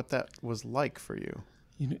me about what that was like for you.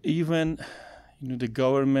 Even the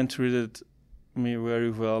government treated me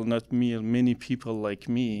very well, not me, many people like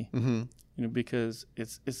me, mm-hmm. Because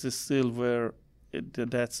it's still where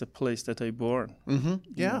that's a place that I born. Mm-hmm.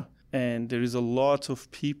 Yeah. And there is a lot of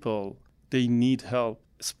people, they need help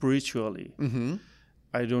spiritually. Mm-hmm.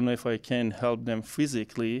 I don't know if I can help them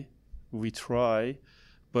physically. We try,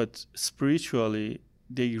 but spiritually,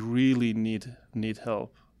 they really need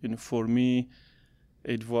help. For me,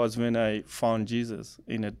 it was when I found Jesus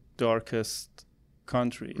in a darkest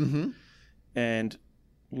country. Mm-hmm. And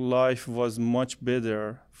life was much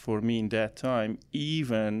better for me in that time,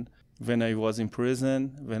 even when I was in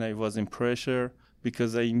prison, when I was in pressure,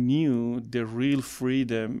 because I knew the real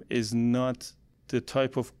freedom is not the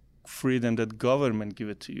type of freedom that government give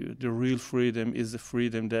it to you. The real freedom is the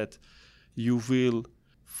freedom that you will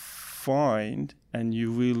find and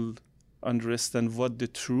you will understand what the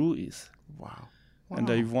truth is. Wow. And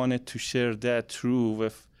I wanted to share that truth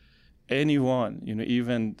with anyone,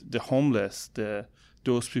 even the homeless,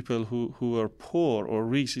 those people who are poor or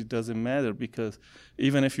rich. It doesn't matter, because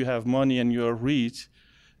even if you have money and you are rich,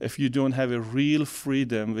 if you don't have a real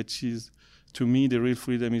freedom, which is, to me, the real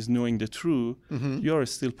freedom is knowing the truth, mm-hmm. you are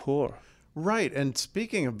still poor. Right. And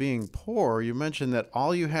speaking of being poor, you mentioned that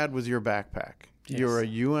all you had was your backpack. Yes. You're a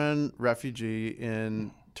UN refugee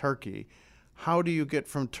in Turkey. How do you get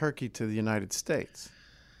from Turkey to the United States?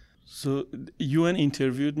 So UN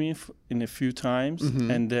interviewed me in a few times, mm-hmm.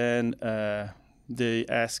 and then they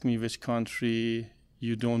asked me which country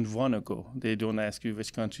you don't want to go. They don't ask you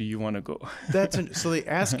which country you want to go. So they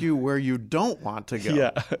ask you where you don't want to go.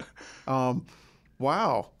 Yeah.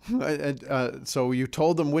 Wow. So you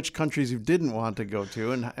told them which countries you didn't want to go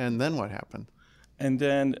to, and then what happened? And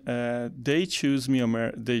then they choose me.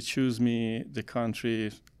 They choose me the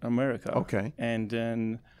country America. Okay. And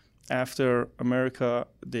then after America,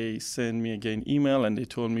 they send me again email, and they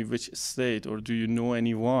told me which state, or do you know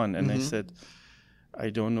anyone? And mm-hmm. I said, I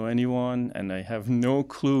don't know anyone, and I have no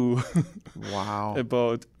clue wow.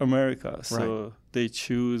 about America. So right. they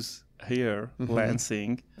choose here, mm-hmm.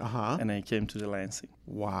 Lansing, uh-huh. and I came to the Lansing.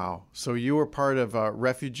 Wow. So you were part of a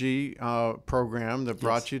refugee program that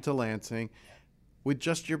brought yes. you to Lansing with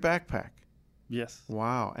just your backpack. Yes.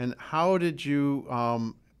 Wow. And how did you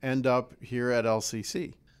end up here at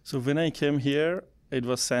LCC? So when I came here, it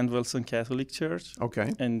was St. Wilson Catholic Church.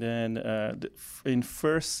 Okay. And then in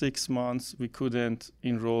first 6 months, we couldn't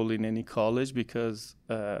enroll in any college because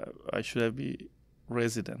I should have been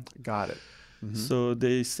resident. Got it. Mm-hmm. So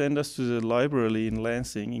they sent us to the library in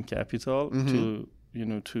Lansing, in Capital,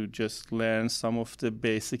 to just learn some of the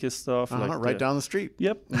basic stuff. Right down the street.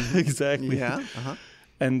 Yep, exactly. Yeah. Uh-huh.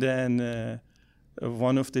 And then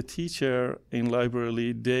one of the teacher in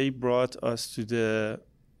library, they brought us to the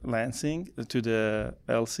Lansing, to the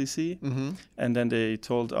LCC, and then they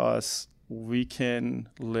told us we can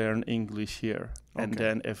learn English here. Okay. And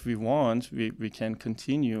then if we want, we can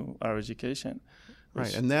continue our education.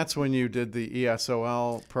 Right, and that's when you did the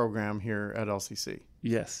ESOL program here at LCC.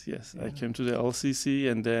 Yes. Yeah. I came to the LCC,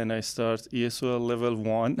 and then I start ESOL level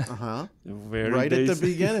 1. Right at the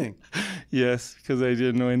beginning. Yes, because I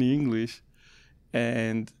didn't know any English.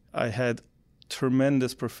 And I had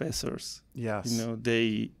tremendous professors. Yes.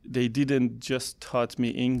 They didn't just taught me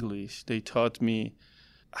English. They taught me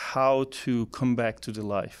how to come back to the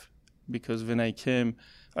life. Because when I came,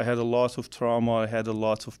 I had a lot of trauma. I had a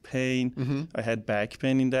lot of pain. I had back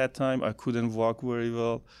pain in that time. I couldn't walk very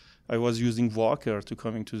well. I was using walker to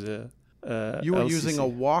come into the You were LCC. using a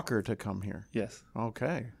walker to come here? Yes.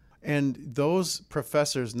 Okay. And those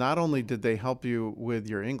professors, not only did they help you with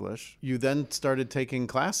your English, you then started taking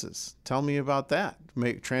classes. Tell me about that,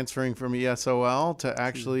 transferring from ESOL to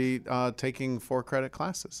actually taking 4-credit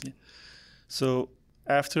classes. Yeah. So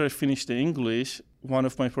after I finished the English, one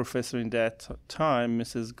of my professors in that time,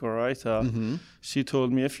 Mrs. Goraita, she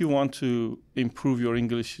told me, if you want to improve your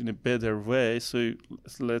English in a better way, so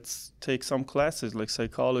let's take some classes like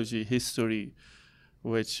psychology, history,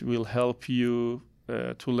 which will help you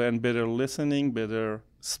to learn better listening, better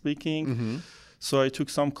speaking. So I took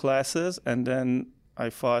some classes, and then I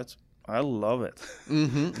thought, I love it.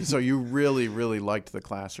 So you really, really liked the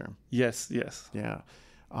classroom. Yes. Yeah.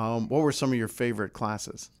 What were some of your favorite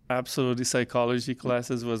classes? Absolutely. Psychology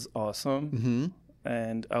classes was awesome.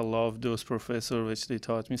 And I loved those professors, which they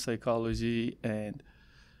taught me psychology. And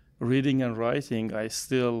reading and writing, I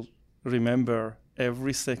still remember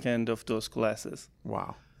every second of those classes.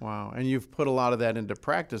 Wow. And you've put a lot of that into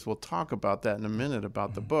practice. We'll talk about that in a minute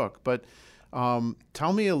about the book. But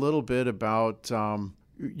tell me a little bit about,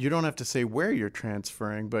 you don't have to say where you're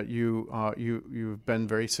transferring, but you've been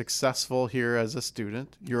very successful here as a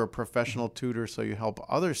student. You're a professional tutor, so you help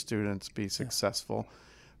other students be successful.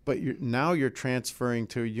 But now you're transferring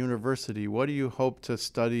to a university. What do you hope to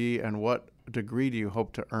study, and what degree do you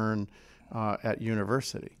hope to earn at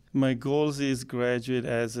university? My goals is graduate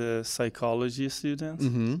as a psychology student.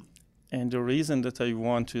 And the reason that I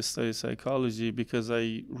want to study psychology, because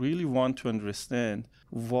I really want to understand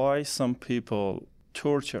why some people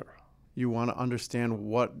torture. You want to understand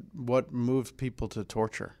what moves people to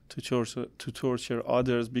torture? To torture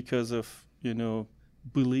others because of,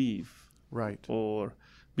 belief. Right. Or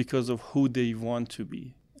because of who they want to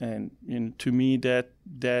be. And to me,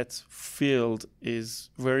 that field is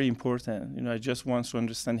very important. I just want to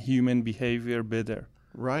understand human behavior better.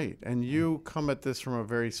 Right. And you come at this from a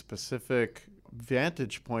very specific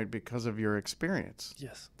vantage point because of your experience.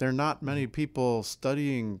 Yes. There are not many people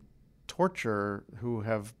studying torture who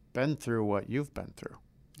have been through what you've been through.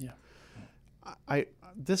 Yeah.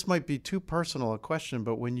 This might be too personal a question,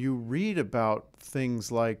 but when you read about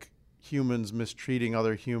things like humans mistreating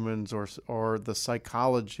other humans or the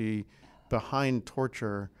psychology behind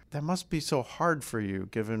torture, that must be so hard for you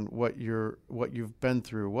given what you've been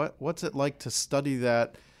through. What's it like to study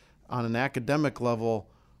that on an academic level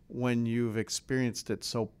when you've experienced it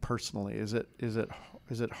so personally? Is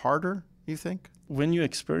it harder, you think? When you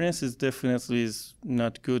experience it, definitely is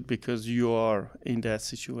not good because you are in that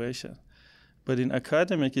situation. But in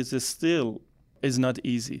academic, it's not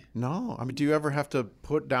easy. No. I mean, do you ever have to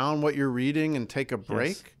put down what you're reading and take a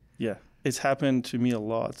break? Yes. Yeah. It's happened to me a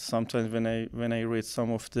lot. Sometimes when I read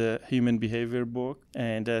some of the human behavior book,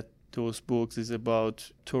 and that those books is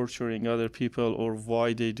about torturing other people or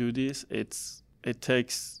why they do this, it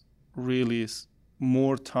takes really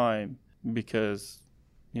more time because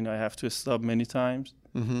I have to stop many times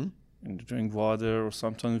and drink water or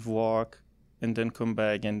sometimes walk and then come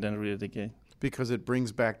back and then read it again. Because it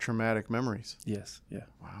brings back traumatic memories. Yes, yeah.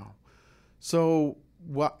 Wow. So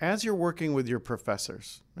as you're working with your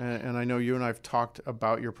professors, and I know you and I have talked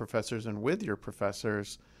about your professors and with your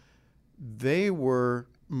professors, they were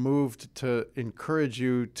moved to encourage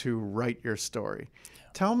you to write your story.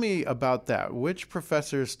 Tell me about that. Which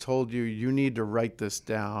professors told you need to write this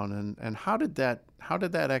down, and how did that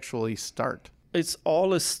actually start? It's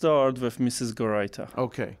all start with Mrs. Goraita.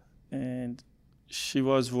 Okay. And she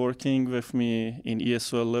was working with me in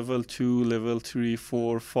ESL level 2, level 3,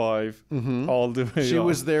 4, 5, all the way She on.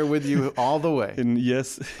 was there with you all the way. And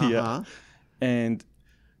yes, yeah. And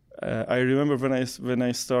I remember when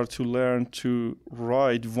I started to learn to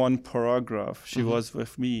write one paragraph, she was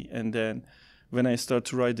with me. And then when I started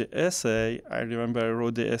to write the essay, I remember I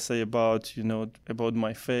wrote the essay about, about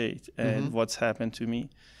my faith and what's happened to me.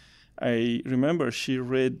 I remember she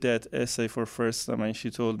read that essay for first time and she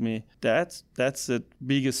told me that's the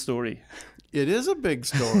biggest story. It is a big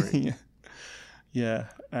story. Yeah.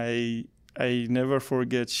 I never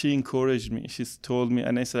forget. She encouraged me. She told me,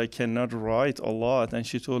 and I said I cannot write a lot, and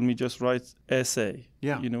she told me just write essay.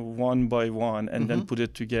 Yeah. One by one, and then put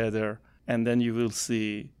it together, and then you will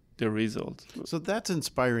see the result. So that's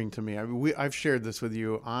inspiring to me. I mean, I've shared this with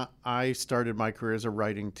you. I started my career as a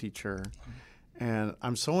writing teacher. And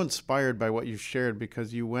I'm so inspired by what you shared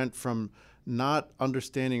because you went from not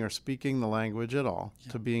understanding or speaking the language at all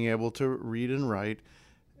to being able to read and write,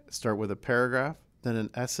 start with a paragraph, then an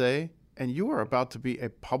essay, and you are about to be a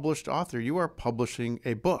published author. You are publishing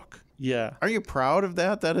a book. Yeah. Are you proud of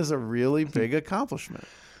that? That is a really big accomplishment.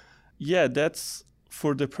 Yeah, that's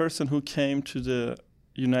for the person who came to the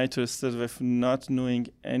United States with not knowing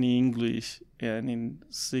any English and in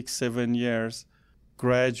 6-7 years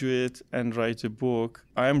graduate and write a book.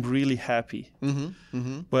 I'm really happy.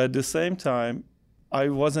 But at the same time, I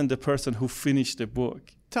wasn't the person who finished the book.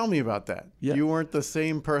 Tell me about that. Yeah. You weren't the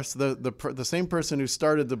same person. The same person who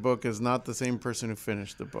started the book is not the same person who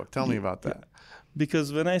finished the book. Tell me about that.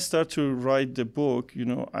 Because when I started to write the book,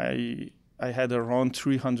 I had around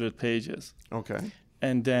 300 pages. Okay.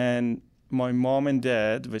 And then my mom and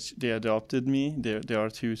dad, which they adopted me, they are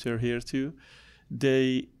tutor here too,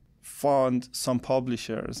 they found some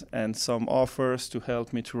publishers and some offers to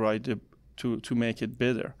help me to write to make it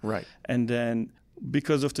better. Right. And then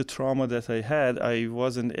because of the trauma that I had, I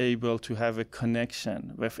wasn't able to have a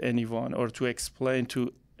connection with anyone or to explain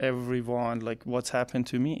to everyone like what's happened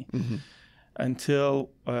to me.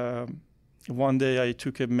 Until one day I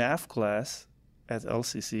took a math class at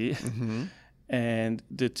LCC and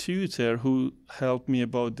the tutor who helped me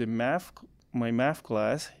about my math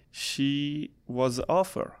class, she was an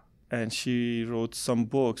author. And she wrote some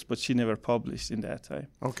books, but she never published in that time.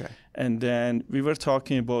 Okay. And then we were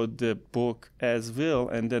talking about the book as well.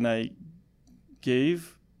 And then I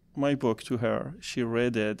gave my book to her. She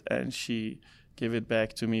read it and she gave it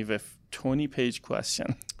back to me with 20-page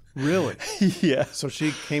question. Really? Yeah. So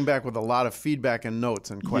she came back with a lot of feedback and notes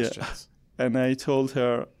and questions. Yeah. And I told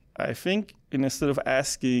her, I think instead of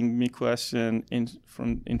asking me question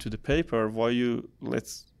into the paper,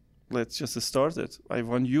 let's just start it. I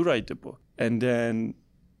want you write the book. And then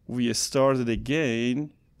we started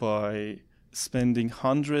again by spending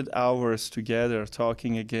 100 hours together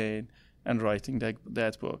talking again and writing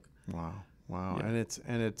that book. Wow. Yeah.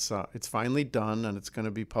 And it's finally done and it's going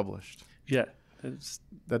to be published. Yeah.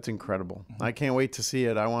 That's incredible. I can't wait to see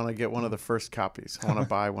it. I want to get one of the first copies. I want to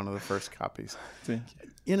buy one of the first copies. Thank you.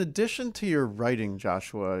 In addition to your writing,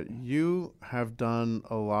 Joshua, you have done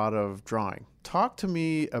a lot of drawing. Talk to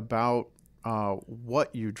me about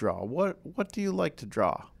what you draw. What do you like to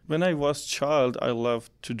draw? When I was a child, I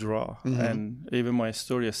loved to draw. And even my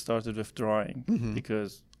story started with drawing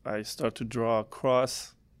because I started to draw a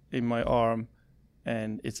cross in my arm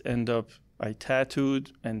and it's ended up I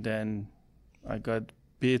tattooed and then I got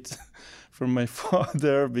bit from my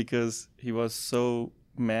father because he was so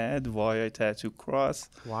mad why I tattooed cross.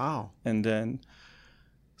 Wow. And then,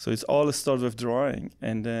 so it's all started with drawing.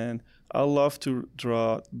 And then I love to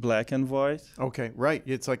draw black and white. Okay, right.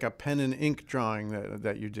 It's like a pen and ink drawing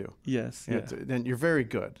that you do. Yes. Yeah. And you're very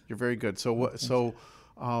good. You're very good. So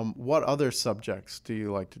what other subjects do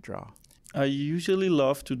you like to draw? I usually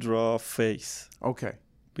love to draw face. Okay.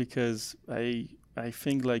 Because I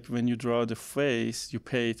think like when you draw the face, you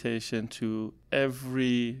pay attention to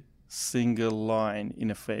every single line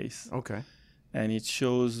in a face. Okay. And each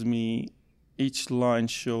line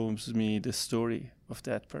shows me the story of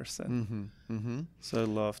that person. So I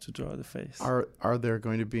love to draw the face. Are there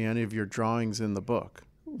going to be any of your drawings in the book?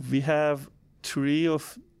 We have 3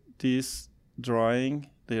 of these drawing.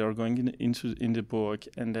 They are going in the book,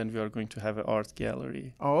 and then we are going to have an art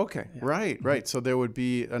gallery. Oh, okay. Yeah. Right. So there would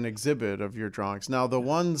be an exhibit of your drawings. Now, the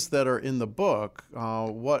ones that are in the book,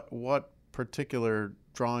 what particular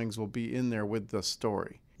drawings will be in there with the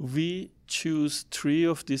story? We choose 3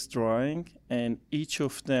 of these drawings, and each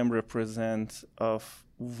of them represents of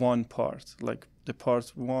one part. Like the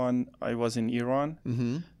part 1, I was in Iran.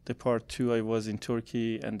 Mm-hmm. The part 2, I was in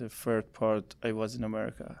Turkey. And the third part, I was in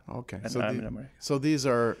America. Okay. And I'm in America. So these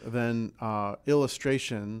are then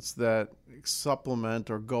illustrations that supplement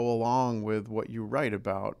or go along with what you write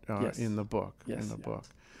about Yes. in the book. Yes, in the yeah. book.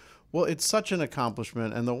 Well, it's such an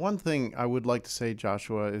accomplishment. And the one thing I would like to say,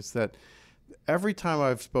 Joshua, is that every time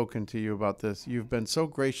I've spoken to you about this, you've been so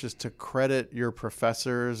gracious to credit your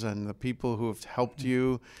professors and the people who have helped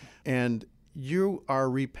you. And you are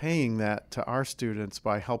repaying that to our students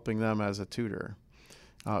by helping them as a tutor.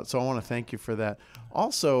 So I want to thank you for that.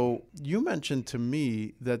 Also, you mentioned to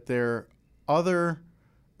me that there are other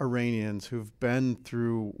Iranians who've been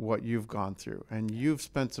through what you've gone through, and you've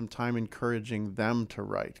spent some time encouraging them to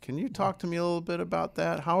write. Can you talk to me a little bit about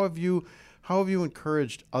that? How have you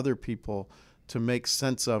encouraged other people to make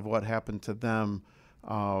sense of what happened to them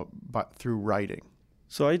through writing?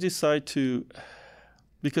 So I decided to,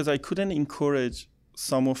 because I couldn't encourage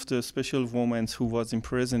some of the special women who was in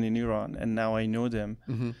prison in Iran, and now I know them,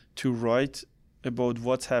 to write about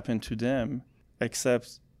what's happened to them,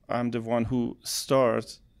 except I'm the one who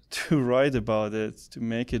starts to write about it, to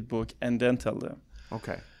make a book, and then tell them.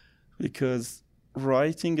 Okay. Because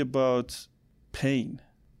writing about pain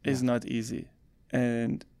is not easy.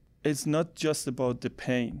 And it's not just about the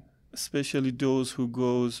pain, especially those who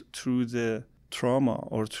goes through the trauma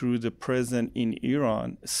or through the prison in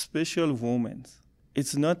Iran, special women.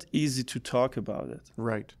 It's not easy to talk about it.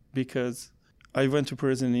 Right. Because I went to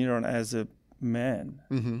prison in Iran as a man,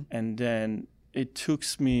 and then it took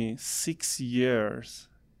me 6 years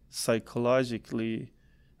psychologically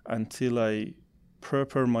until I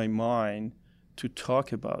prepare my mind to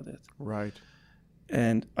talk about it. Right.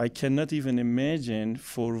 And I cannot even imagine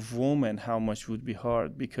for women how much would be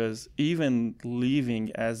hard, because even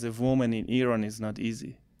living as a woman in Iran is not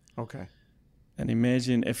easy. Okay. And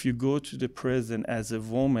imagine if you go to the prison as a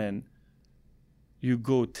woman, you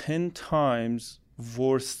go 10 times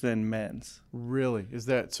worse than men's. Really? Is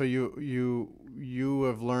that so? You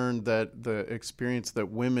have learned that the experience that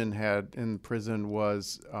women had in prison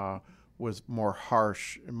was more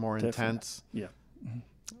harsh and more intense. Yeah.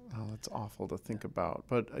 Oh, that's awful to think about.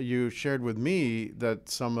 But you shared with me that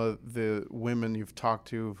some of the women you've talked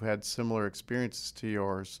to who've had similar experiences to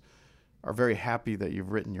yours are very happy that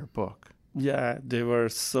you've written your book. Yeah, they were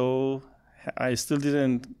so. I still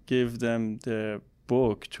didn't give them the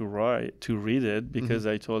book to read it, because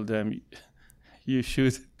I told them you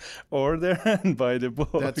should order and buy the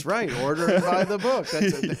book. That's right, order and buy the book.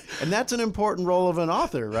 And that's an important role of an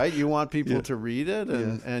author, right? You want people to read it,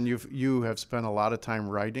 and you have spent a lot of time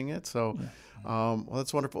writing it. So, well,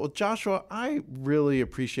 that's wonderful. Well, Joshua, I really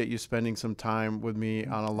appreciate you spending some time with me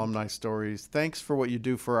on Alumni Stories. Thanks for what you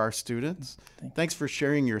do for our students. Thanks for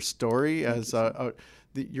sharing your story as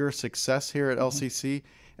your success here at LCC.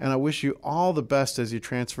 And I wish you all the best as you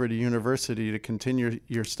transfer to university to continue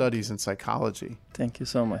your studies in psychology. Thank you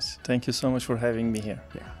so much. Thank you so much for having me here.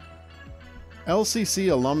 Yeah.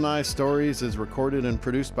 LCC Alumni Stories is recorded and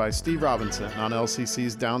produced by Steve Robinson on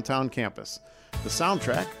LCC's downtown campus. The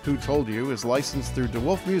soundtrack, Who Told You, is licensed through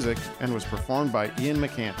DeWolf Music and was performed by Ian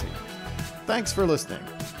McCanty. Thanks for listening.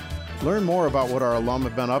 Learn more about what our alum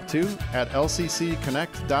have been up to at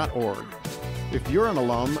lccconnect.org. If you're an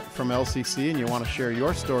alum from LCC and you want to share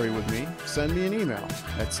your story with me, send me an email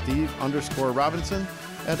at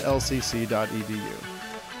steve_robinson@lcc.edu.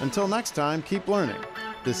 Until next time, keep learning.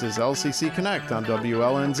 This is LCC Connect on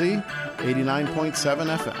WLNZ 89.7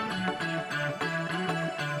 FM.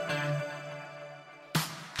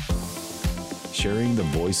 Sharing the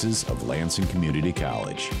voices of Lansing Community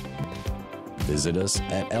College. Visit us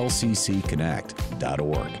at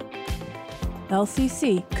lccconnect.org.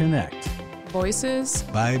 LCC Connect. Voices,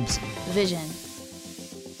 Vibes, vision.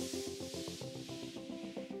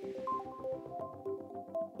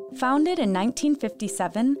 Founded in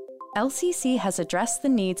 1957, LCC has addressed the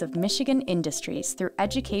needs of Michigan industries through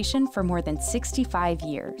education for more than 65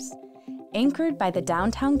 years. Anchored by the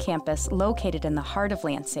downtown campus located in the heart of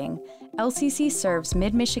Lansing, LCC serves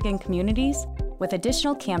mid-Michigan communities with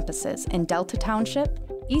additional campuses in Delta Township,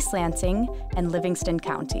 East Lansing, and Livingston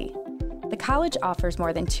County. The college offers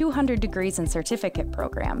more than 200 degrees and certificate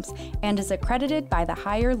programs and is accredited by the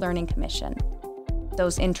Higher Learning Commission.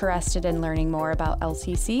 Those interested in learning more about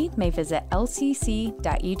LCC may visit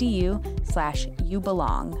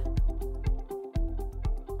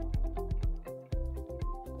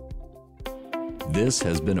lcc.edu/youbelong. This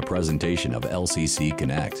has been a presentation of LCC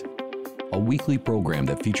Connect, a weekly program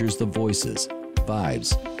that features the voices,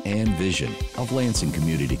 vibes, and vision of Lansing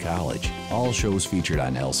Community College. All shows featured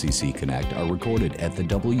on LCC Connect are recorded at the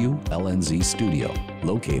WLNZ studio,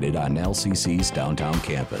 located on LCC's downtown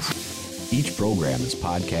campus. Each program is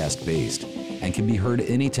podcast-based and can be heard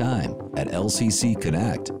anytime at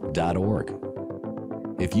lccconnect.org.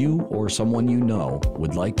 If you or someone you know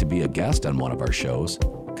would like to be a guest on one of our shows,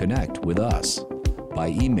 connect with us by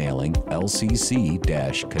emailing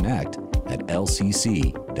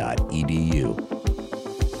lcc-connect@lcc.edu.